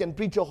things. I can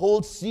preach a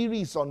whole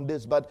series on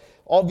this, but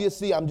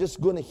obviously I'm just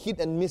going to hit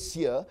and miss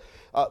here.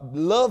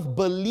 Love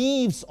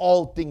believes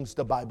all things,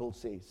 the Bible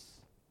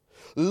says.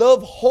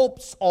 Love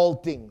hopes all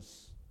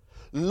things.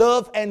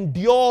 Love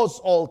endures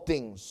all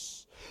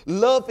things.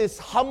 Love is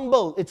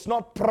humble. It's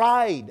not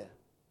pride.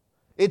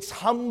 It's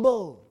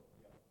humble.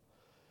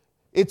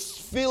 It's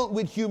filled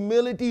with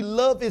humility.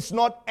 Love is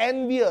not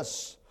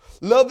envious.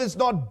 Love is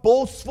not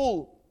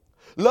boastful.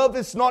 Love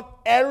is not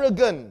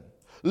arrogant.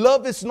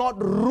 Love is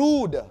not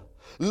rude.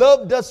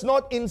 Love does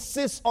not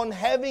insist on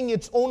having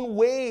its own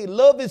way.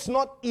 Love is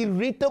not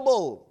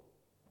irritable.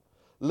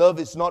 Love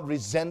is not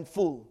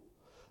resentful.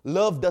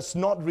 Love does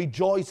not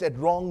rejoice at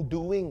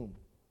wrongdoing.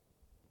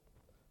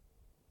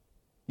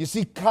 You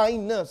see,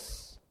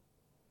 kindness,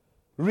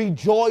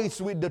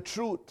 rejoice with the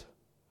truth.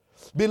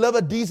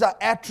 Beloved, these are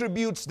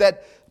attributes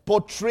that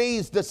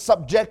portrays the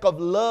subject of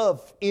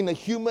love in a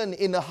human,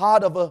 in the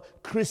heart of a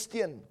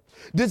Christian.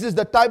 This is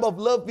the type of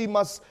love we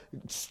must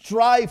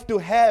strive to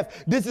have.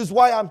 This is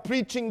why I'm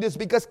preaching this,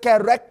 because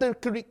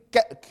characteristically,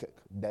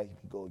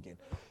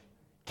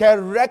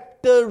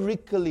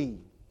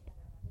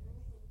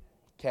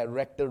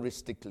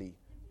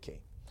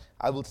 okay.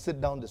 I will sit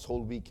down this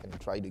whole week and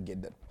try to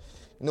get that.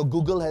 You know,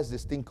 Google has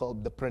this thing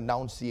called the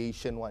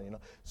pronunciation one, you know.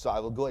 So I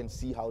will go and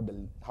see how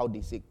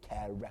they say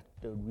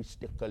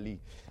characteristically.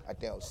 I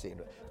think I'll say it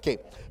right. Okay.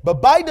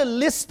 But by the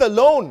list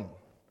alone,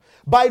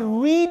 by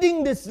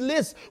reading this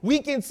list, we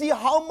can see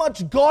how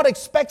much God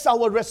expects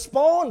our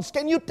response.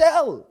 Can you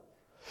tell?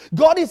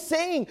 God is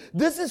saying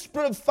this is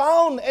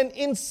profound and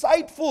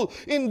insightful.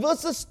 In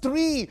verses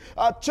 3,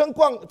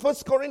 1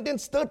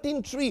 Corinthians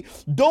 13:3,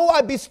 though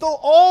I bestow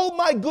all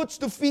my goods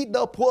to feed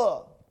the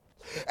poor,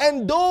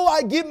 and though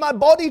I give my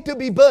body to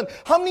be burned.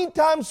 How many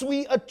times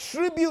we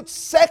attribute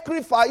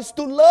sacrifice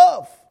to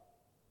love?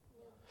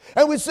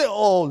 And we say,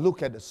 oh,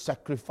 look at the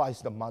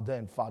sacrifice the mother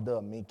and father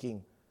are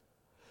making.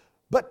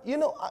 But you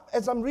know,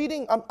 as I'm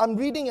reading and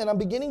I'm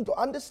beginning to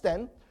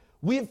understand,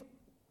 we've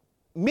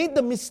made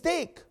the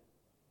mistake.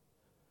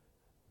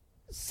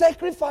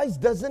 Sacrifice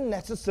doesn't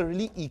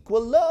necessarily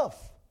equal love.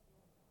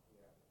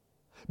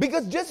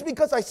 Because just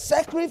because I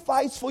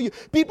sacrifice for you,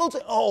 people say,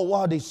 oh,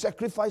 wow, they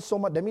sacrifice so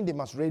much. That means they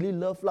must really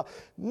love.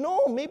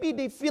 No, maybe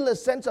they feel a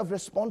sense of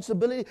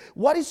responsibility.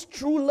 What is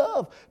true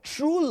love?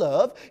 True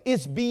love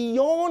is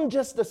beyond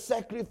just the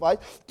sacrifice.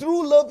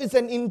 True love is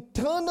an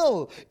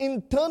internal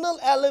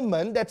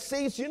element that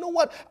says, you know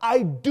what?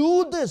 I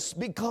do this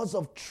because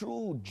of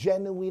true,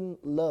 genuine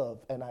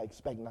love, and I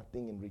expect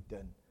nothing in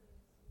return.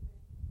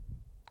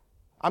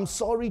 I'm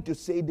sorry to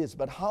say this,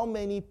 but how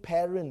many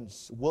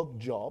parents work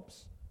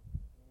jobs,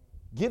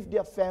 give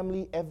their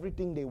family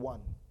everything they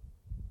want?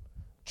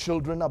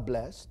 Children are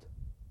blessed,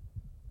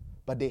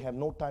 but they have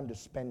no time to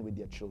spend with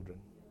their children.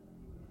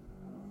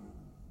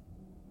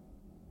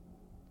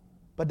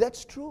 But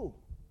that's true.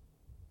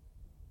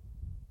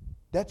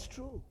 That's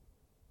true.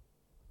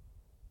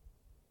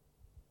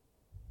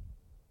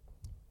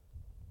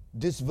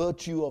 This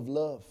virtue of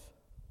love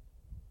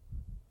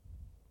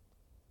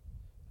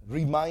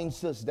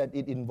reminds us that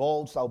it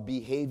involves our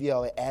behavior,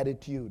 our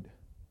attitude.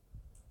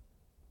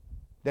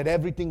 That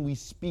everything we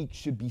speak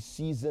should be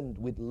seasoned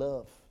with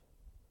love.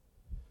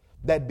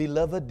 That,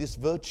 beloved, this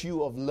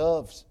virtue of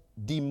love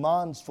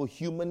demands for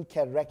human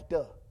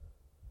character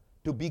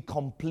to be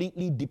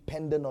completely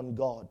dependent on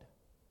God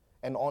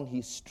and on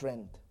His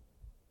strength.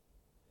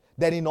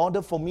 That in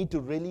order for me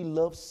to really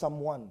love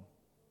someone,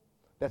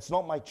 that's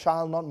not my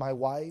child, not my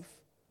wife,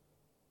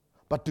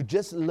 but to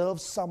just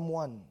love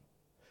someone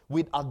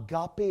with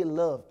agape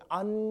love,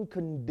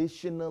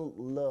 unconditional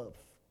love,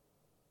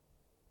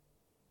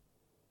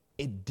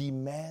 it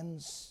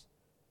demands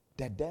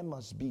that there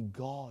must be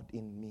God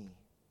in me.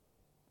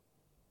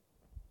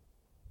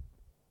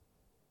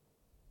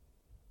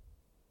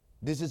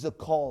 This is a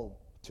call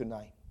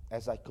tonight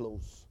as I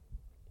close.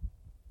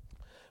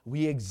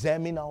 We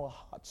examine our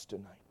hearts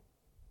tonight.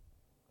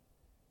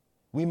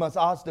 We must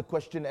ask the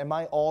question, am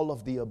I all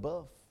of the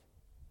above?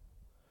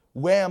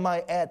 Where am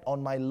I at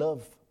on my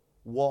love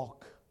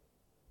walk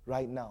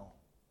right now?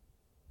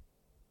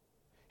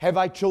 Have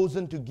I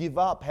chosen to give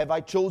up? Have I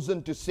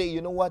chosen to say,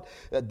 you know what,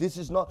 this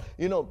is not,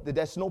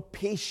 there's no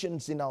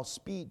patience in our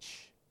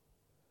speech.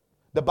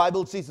 The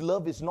Bible says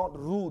love is not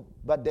rude,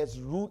 but there's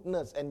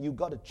rudeness, and you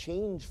got to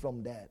change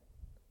from that.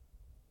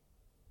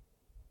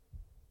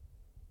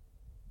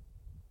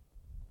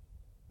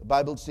 The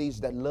Bible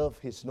says that love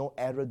is no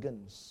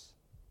arrogance.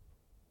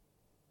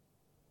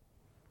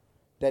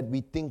 That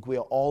we think we're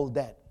all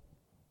that,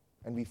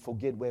 and we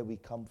forget where we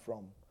come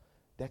from.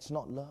 That's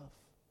not love.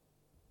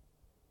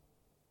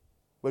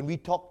 When we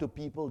talk to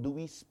people, do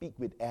we speak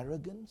with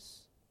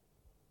arrogance?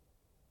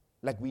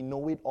 Like we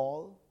know it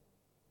all?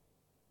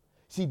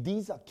 See,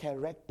 these are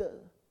character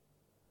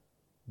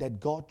that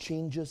God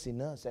changes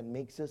in us and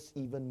makes us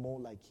even more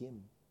like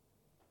Him.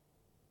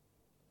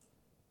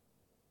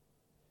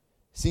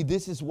 See,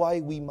 this is why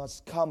we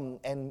must come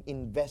and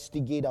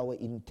investigate our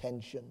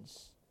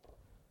intentions.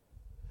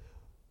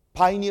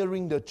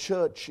 Pioneering the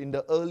church in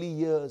the early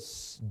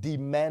years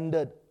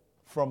demanded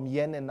from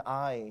Yen and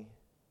I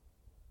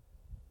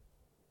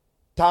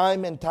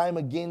time and time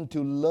again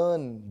to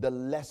learn the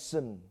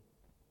lesson.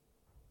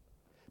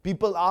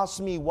 People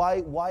ask me,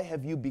 why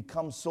have you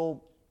become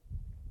so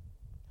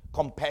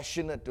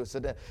compassionate to a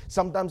certain...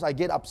 Sometimes I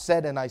get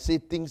upset and I say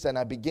things and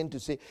I begin to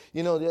say,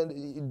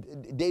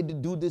 they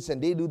do this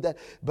and they do that.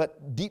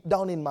 But deep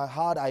down in my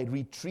heart, I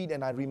retreat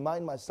and I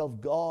remind myself,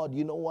 God,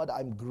 you know what?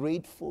 I'm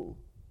grateful.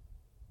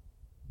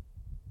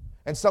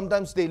 And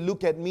sometimes they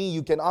look at me.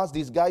 You can ask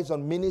these guys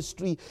on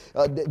ministry.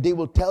 They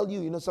will tell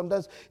you,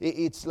 sometimes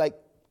it's like,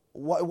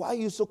 why are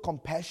you so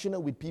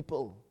compassionate with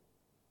people?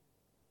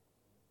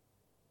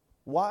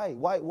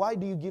 Why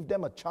do you give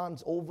them a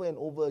chance over and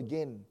over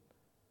again?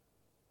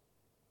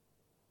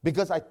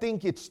 Because I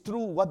think it's true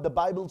what the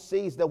Bible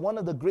says, that one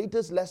of the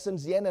greatest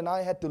lessons Yen and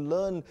I had to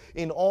learn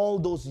in all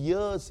those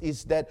years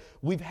is that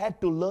we've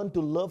had to learn to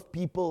love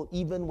people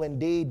even when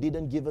they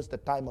didn't give us the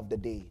time of the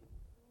day.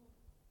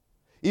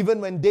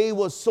 Even when they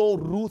were so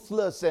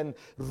ruthless and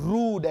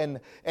rude and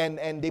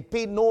they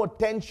paid no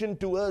attention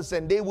to us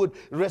and they would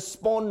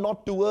respond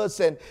not to us.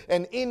 And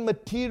in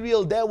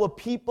material, there were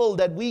people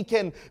that we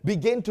can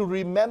begin to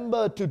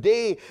remember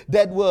today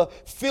that were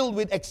filled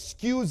with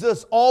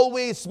excuses,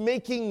 always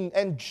making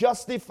and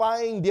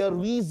justifying their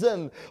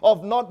reason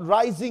of not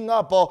rising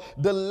up, or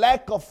the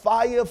lack of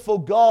fire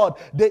for God,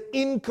 the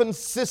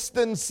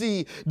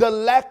inconsistency, the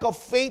lack of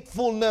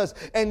faithfulness.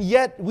 And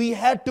yet we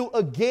had to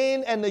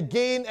again and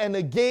again and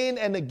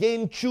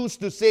again choose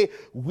to say,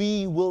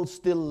 we will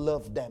still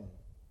love them.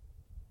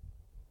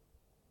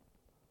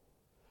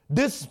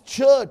 This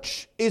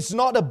church is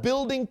not a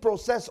building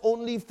process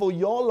only for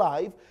your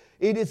life.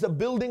 It is a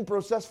building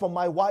process for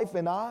my wife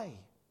and I.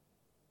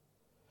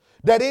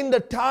 That in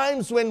the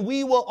times when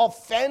we were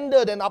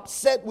offended and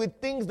upset with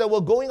things that were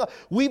going on,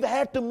 we've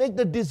had to make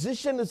the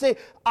decision to say,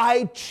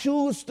 I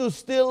choose to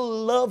still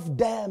love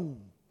them.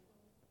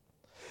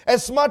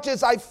 As much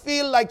as I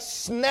feel like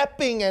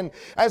snapping, and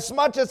as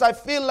much as I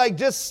feel like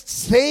just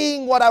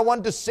saying what I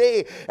want to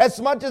say,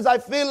 as much as I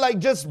feel like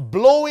just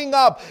blowing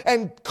up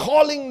and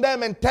calling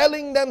them and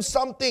telling them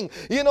something,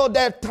 there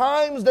are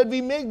times that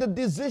we make the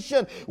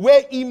decision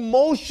where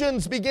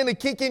emotions begin to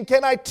kick in.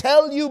 Can I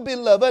tell you,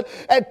 beloved,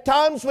 at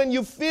times when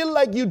you feel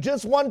like you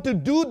just want to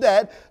do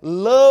that,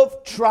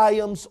 love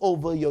triumphs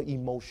over your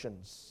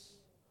emotions.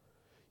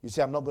 You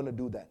say, I'm not going to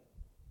do that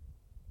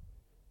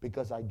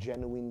because I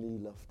genuinely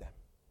love them.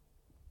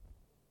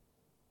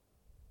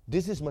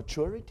 This is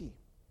maturity.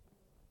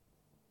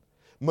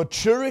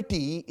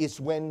 Maturity is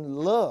when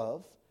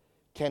love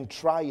can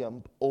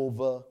triumph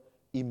over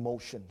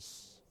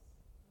emotions.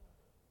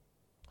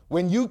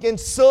 When you can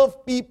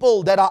serve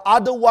people that are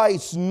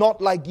otherwise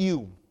not like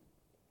you,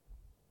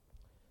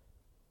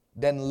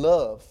 then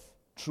love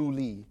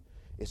truly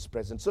is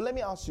present. So let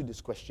me ask you this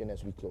question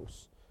as we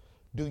close.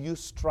 Do you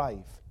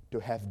strive to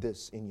have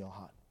this in your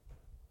heart?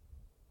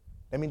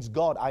 That means,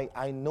 God,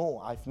 I know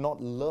I've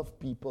not loved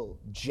people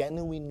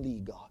genuinely,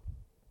 God.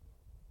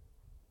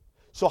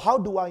 So how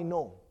do I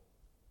know?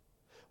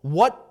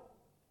 What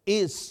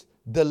is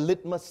the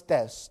litmus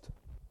test.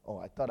 Oh,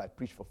 I thought I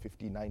preached for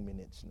 59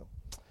 minutes. No,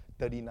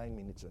 39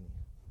 minutes only.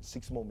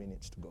 6 more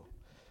minutes to go.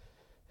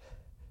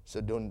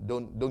 So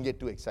don't get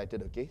too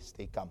excited, okay?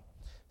 Stay calm.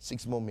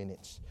 6 more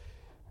minutes.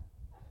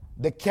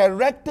 The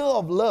character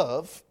of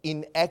love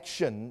in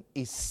action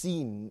is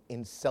seen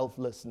in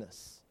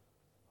selflessness.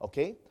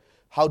 Okay?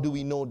 How do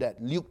we know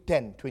that? Luke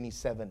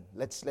 10:27.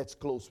 Let's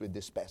close with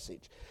this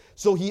passage.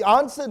 So he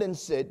answered and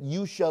said,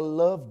 "You shall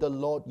love the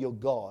Lord your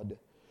God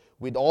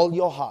with all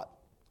your heart,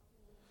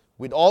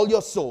 with all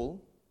your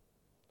soul,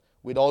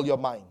 with all your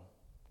mind."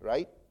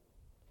 Right?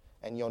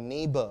 And your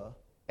neighbor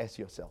as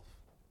yourself.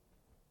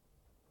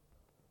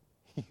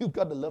 You've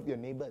got to love your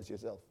neighbor as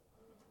yourself.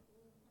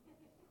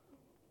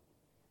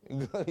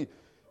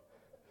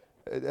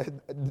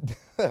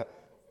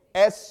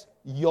 As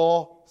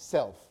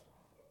yourself.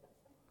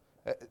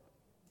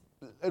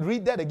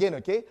 Read that again,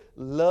 okay?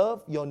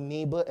 Love your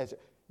neighbor as...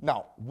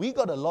 Now, we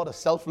got a lot of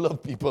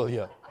self-love people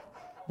here.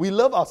 We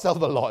love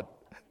ourselves a lot.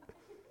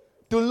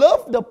 To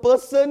love the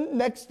person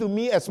next to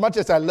me as much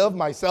as I love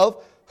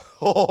myself,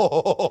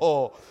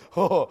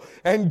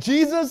 and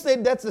Jesus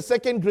said that's the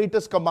second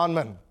greatest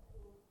commandment.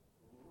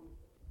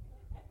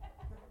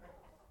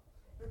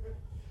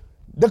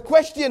 The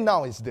question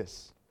now is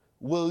this: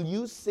 will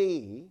you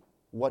say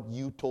what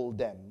you told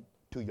them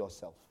to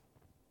yourself?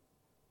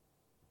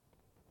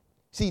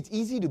 See, it's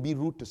easy to be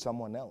rude to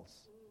someone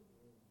else.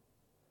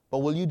 But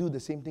will you do the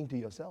same thing to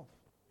yourself?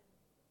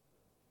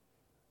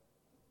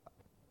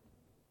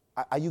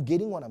 Are you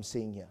getting what I'm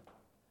saying here?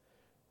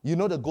 You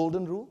know the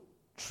golden rule?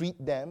 Treat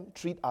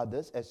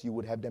others as you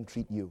would have them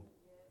treat you.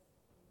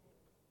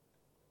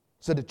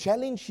 So the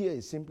challenge here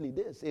is simply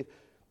this: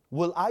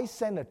 will I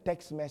send a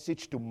text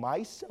message to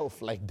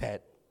myself like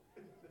that?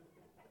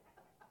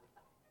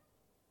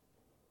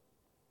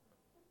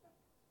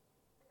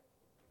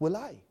 Will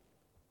I?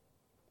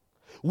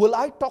 Will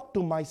I talk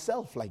to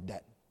myself like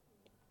that?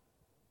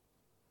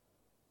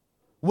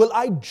 Will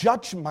I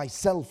judge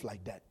myself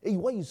like that? Hey,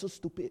 why are you so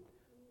stupid?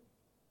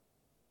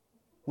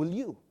 Will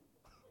you?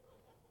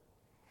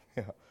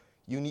 Yeah,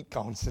 you need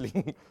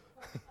counseling.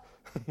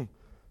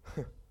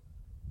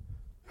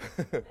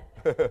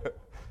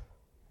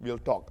 We'll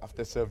talk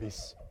after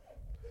service.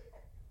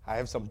 I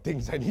have some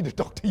things I need to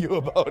talk to you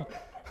about.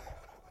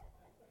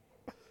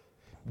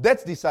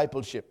 That's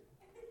discipleship.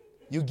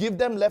 You give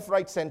them left,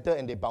 right, center,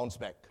 and they bounce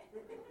back.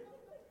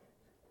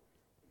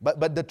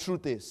 But the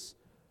truth is,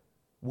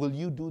 will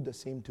you do the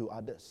same to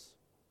others?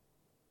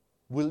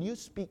 Will you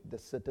speak the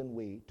certain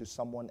way to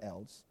someone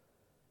else?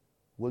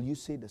 Will you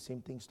say the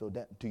same things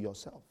to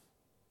yourself?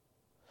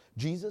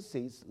 Jesus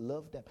says,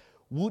 love them.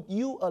 Would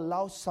you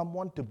allow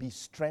someone to be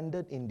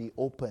stranded in the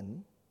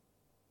open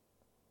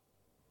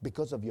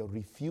because of your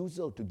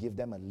refusal to give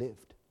them a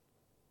lift?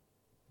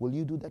 Will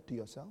you do that to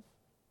yourself?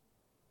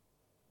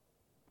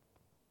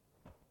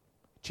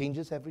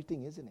 Changes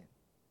everything, isn't it?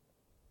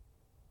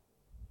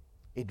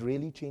 It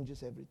really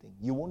changes everything.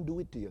 You won't do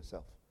it to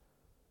yourself.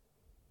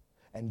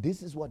 And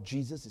this is what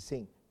Jesus is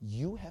saying.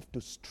 You have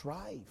to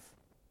strive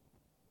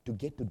to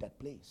get to that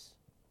place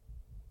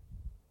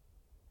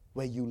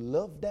where you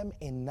love them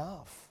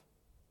enough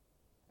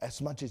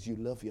as much as you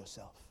love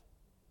yourself.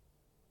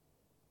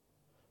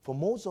 For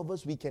most of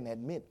us, we can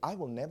admit, I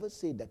will never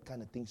say that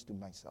kind of things to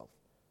myself.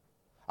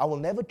 I will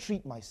never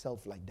treat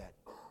myself like that.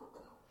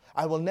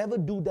 I will never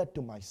do that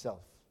to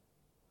myself.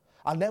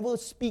 I'll never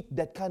speak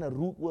that kind of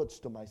rude words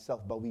to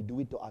myself, but we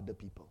do it to other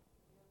people.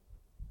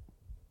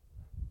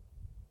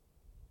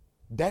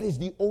 That is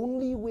the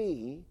only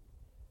way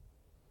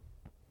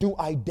to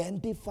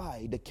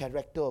identify the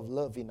character of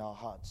love in our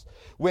hearts.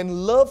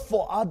 When love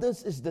for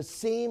others is the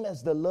same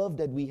as the love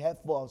that we have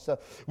for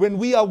ourselves. When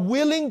we are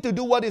willing to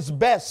do what is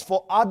best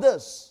for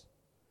others,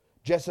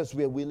 just as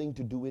we are willing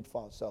to do it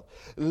for ourselves.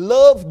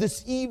 Love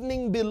this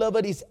evening,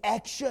 beloved, is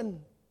action.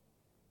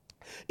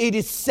 It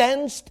is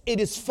sensed, it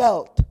is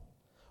felt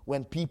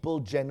when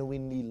people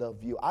genuinely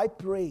love you. I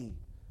pray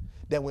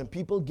that when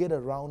people get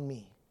around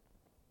me,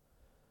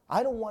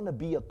 I don't want to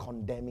be a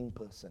condemning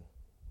person.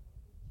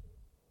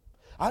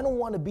 I don't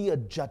want to be a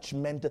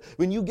judgmental.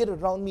 When you get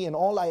around me and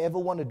all I ever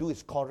want to do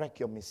is correct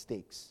your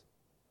mistakes.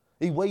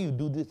 Hey, why you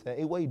do this?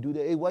 Hey, why you do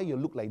that? Hey, why you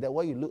look like that?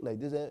 Why you look like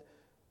this?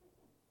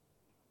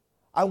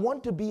 I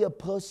want to be a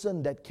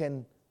person that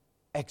can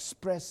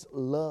express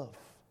love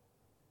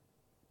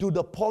to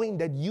the point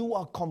that you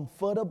are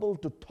comfortable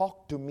to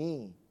talk to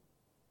me.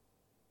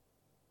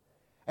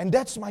 And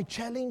that's my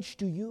challenge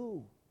to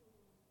you.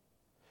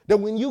 That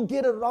when you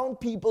get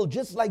around people,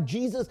 just like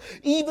Jesus,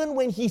 even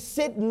when he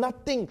said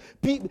nothing,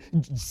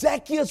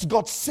 Zacchaeus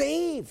got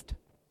saved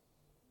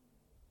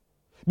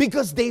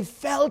because they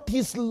felt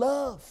his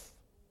love.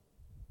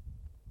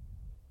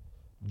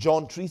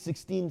 John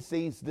 3:16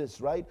 says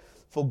this, right?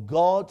 For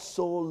God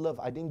so loved,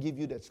 I didn't give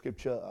you that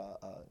scripture,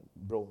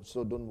 bro,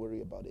 so don't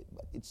worry about it.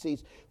 But it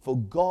says, for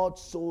God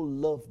so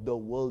loved the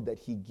world that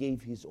he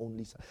gave his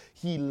only son.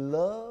 He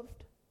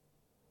loved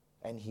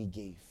and he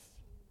gave.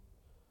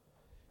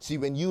 See,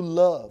 when you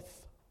love,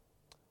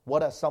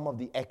 what are some of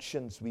the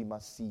actions we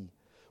must see?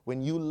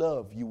 When you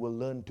love, you will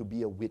learn to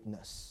be a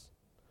witness.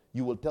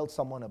 You will tell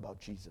someone about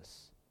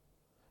Jesus.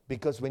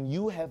 Because when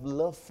you have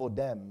love for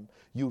them,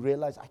 you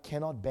realize, I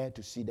cannot bear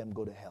to see them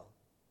go to hell.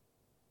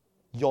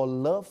 Your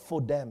love for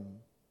them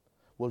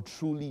will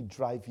truly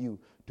drive you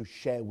to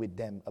share with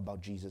them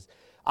about Jesus.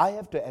 I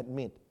have to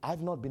admit,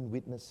 I've not been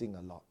witnessing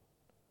a lot.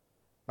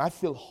 I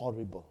feel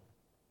horrible.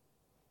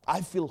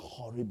 I feel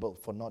horrible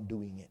for not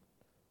doing it.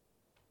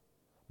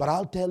 But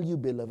I'll tell you,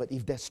 beloved,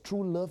 if there's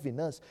true love in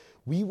us,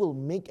 we will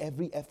make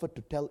every effort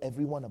to tell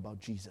everyone about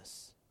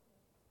Jesus.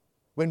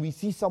 When we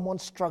see someone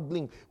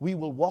struggling, we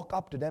will walk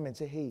up to them and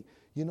say, hey,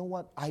 you know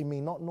what? I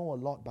may not know a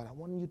lot, but I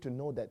want you to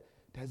know that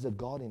there's a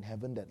God in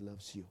heaven that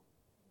loves you.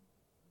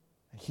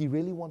 He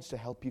really wants to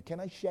help you. Can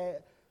I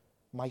share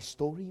my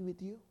story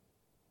with you?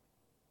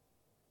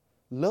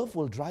 Love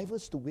will drive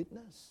us to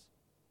witness.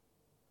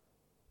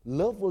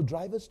 Love will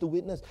drive us to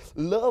witness.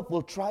 Love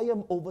will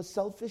triumph over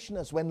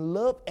selfishness. When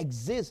love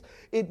exists,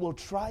 it will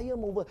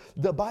triumph over.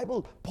 The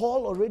Bible,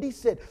 Paul already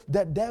said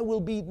that there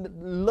will be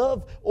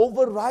love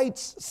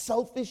overrides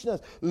selfishness.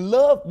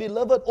 Love,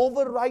 beloved,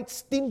 overrides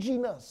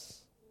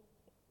stinginess.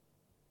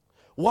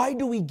 Why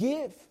do we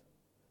give?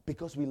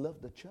 Because we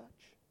love the church.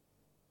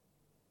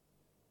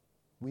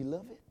 We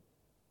love it.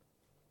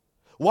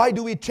 Why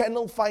do we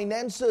channel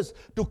finances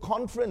to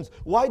conference?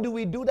 Why do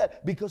we do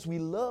that? Because we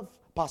love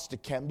Pastor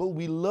Campbell.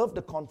 We love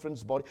the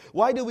conference body.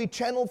 Why do we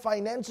channel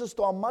finances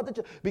to our mother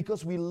church?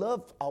 Because we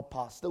love our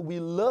pastor. We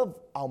love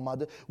our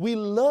mother. We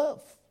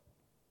love.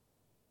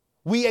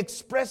 We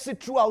express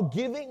it through our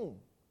giving.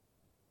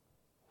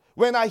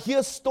 When I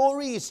hear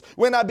stories,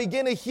 when I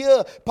begin to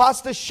hear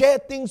pastor share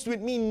things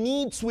with me,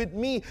 needs with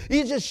me,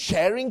 he's just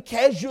sharing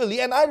casually.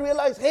 And I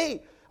realize,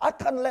 hey, I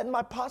can't let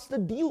my pastor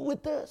deal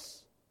with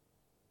this.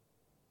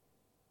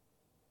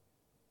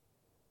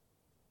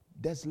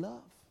 There's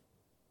love.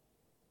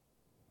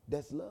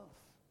 There's love.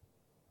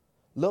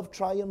 Love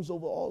triumphs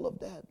over all of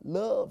that.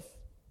 Love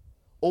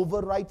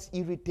overrides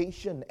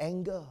irritation,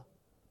 anger.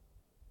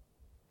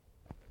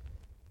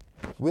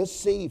 We're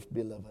saved,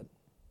 beloved,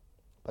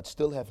 but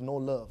still have no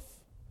love.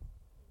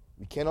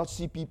 We cannot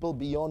see people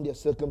beyond their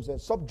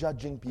circumstances. Stop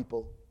judging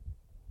people.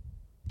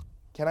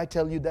 Can I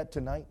tell you that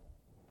tonight?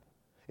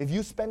 If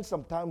you spend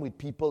some time with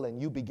people and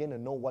you begin to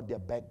know what their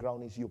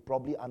background is, you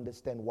probably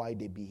understand why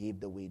they behave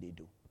the way they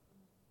do.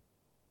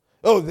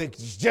 Oh, they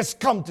just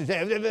come to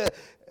them.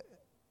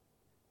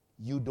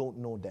 You don't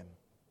know them.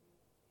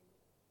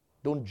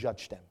 Don't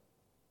judge them.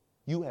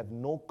 You have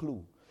no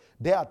clue.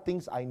 There are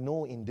things I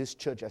know in this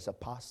church as a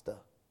pastor.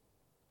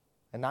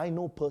 And I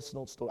know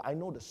personal story. I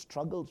know the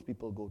struggles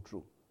people go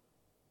through.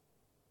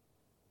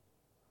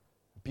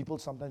 People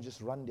sometimes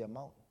just run their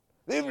mouth.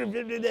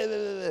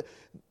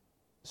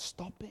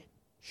 Stop it.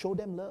 Show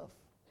them love.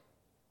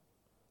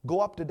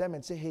 Go up to them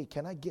and say, hey,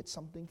 can I get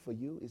something for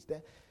you?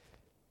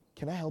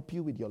 Can I help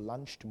you with your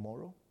lunch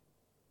tomorrow?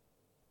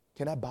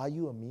 Can I buy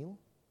you a meal?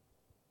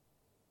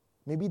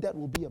 Maybe that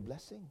will be a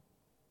blessing.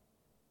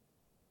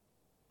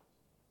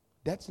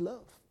 That's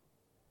love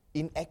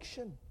in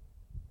action.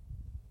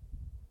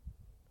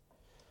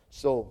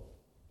 So,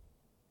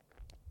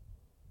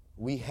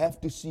 we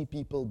have to see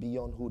people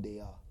beyond who they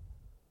are.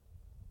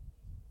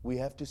 We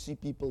have to see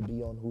people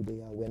beyond who they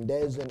are. When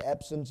there is an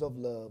absence of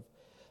love,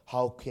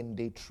 how can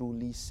they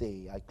truly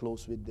say, I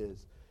close with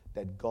this,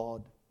 that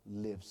God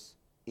lives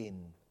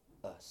in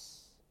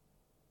us?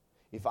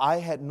 If I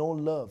had no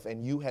love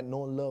and you had no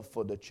love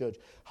for the church,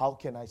 how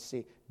can I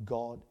say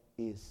God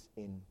is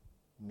in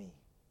me?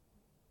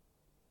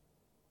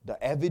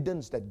 The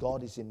evidence that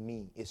God is in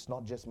me is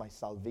not just my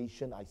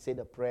salvation. I said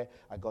a prayer,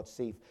 I got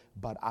saved,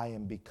 but I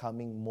am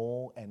becoming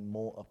more and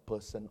more a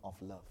person of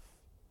love.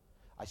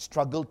 I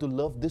struggled to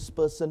love this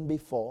person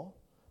before.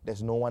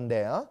 There's no one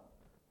there, huh?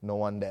 No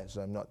one there,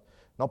 so I'm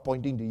not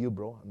pointing to you,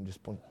 bro. I'm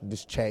just pointing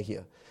this chair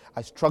here.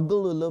 I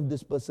struggled to love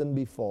this person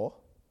before,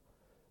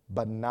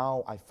 but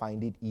now I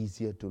find it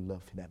easier to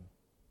love them.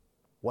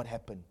 What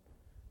happened?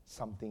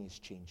 Something is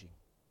changing.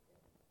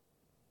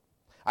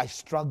 I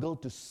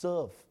struggled to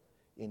serve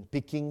in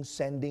picking,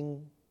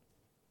 sending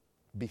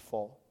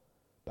before,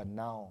 but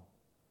now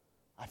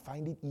I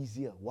find it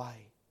easier. Why?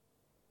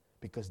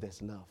 Because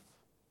there's love.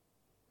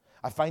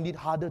 I find it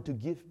harder to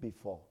give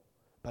before,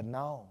 but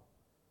now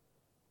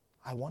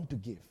I want to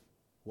give.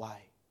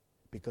 Why?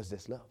 Because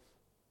there's love.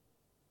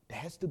 There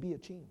has to be a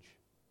change.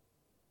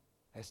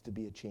 There has to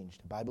be a change.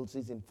 The Bible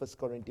says in 1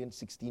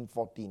 Corinthians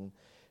 16:14,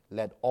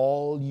 let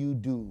all you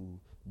do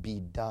be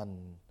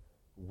done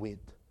with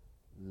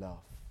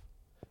love.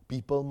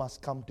 People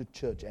must come to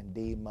church and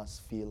they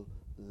must feel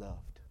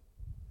loved.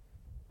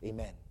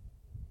 Amen.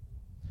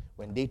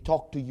 When they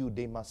talk to you,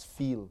 they must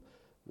feel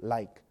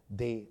like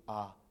they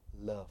are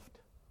loved.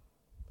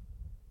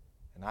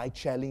 And I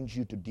challenge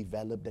you to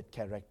develop that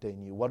character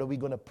in you. What are we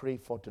going to pray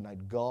for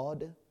tonight?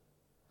 God,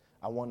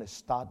 I want to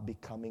start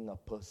becoming a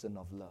person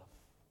of love.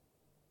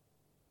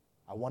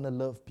 I want to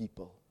love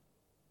people.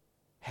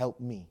 Help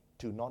me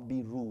to not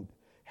be rude.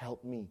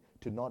 Help me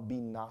to not be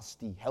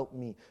nasty. Help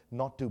me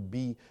not to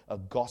be a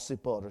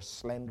gossiper or a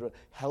slanderer.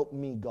 Help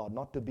me, God,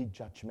 not to be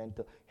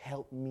judgmental.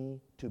 Help me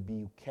to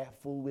be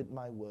careful with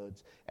my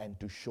words and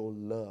to show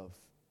love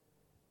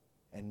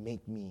and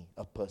make me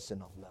a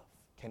person of love.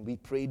 Can we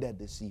pray that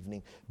this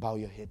evening? Bow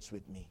your heads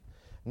with me.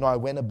 No, I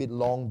went a bit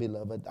long,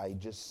 beloved. I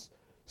just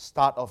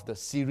start off the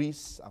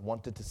series. I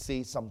wanted to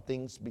say some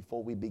things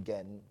before we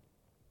began.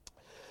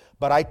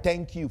 But I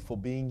thank you for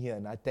being here,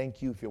 and I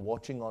thank you if you're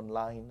watching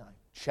online. I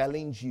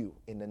challenge you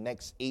in the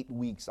next 8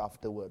 weeks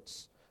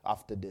afterwards,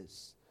 after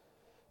this,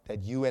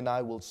 that you and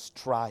I will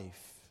strive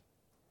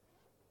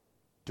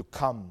to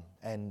come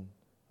and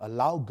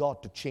allow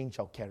God to change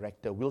our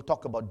character. We'll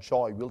talk about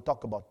joy. We'll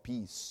talk about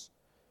peace.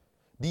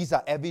 These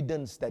are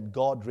evidence that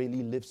God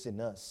really lives in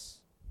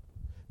us.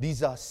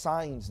 These are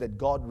signs that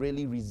God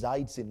really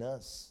resides in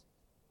us.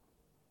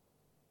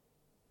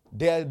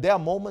 There are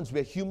moments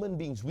where human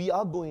beings, we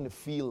are going to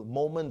feel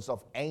moments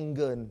of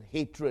anger and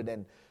hatred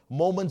and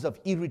moments of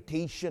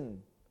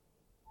irritation.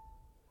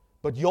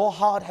 But your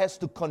heart has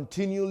to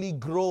continually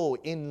grow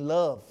in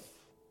love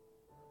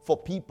for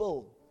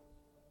people,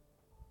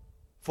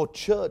 for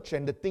church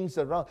and the things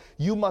around.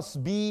 You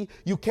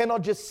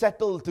cannot just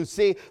settle to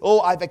say, oh,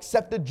 I've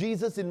accepted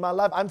Jesus in my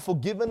life. I'm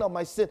forgiven of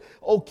my sin.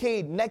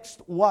 Okay,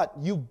 next what?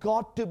 You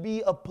got to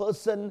be a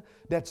person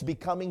that's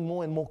becoming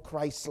more and more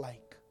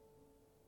Christ-like.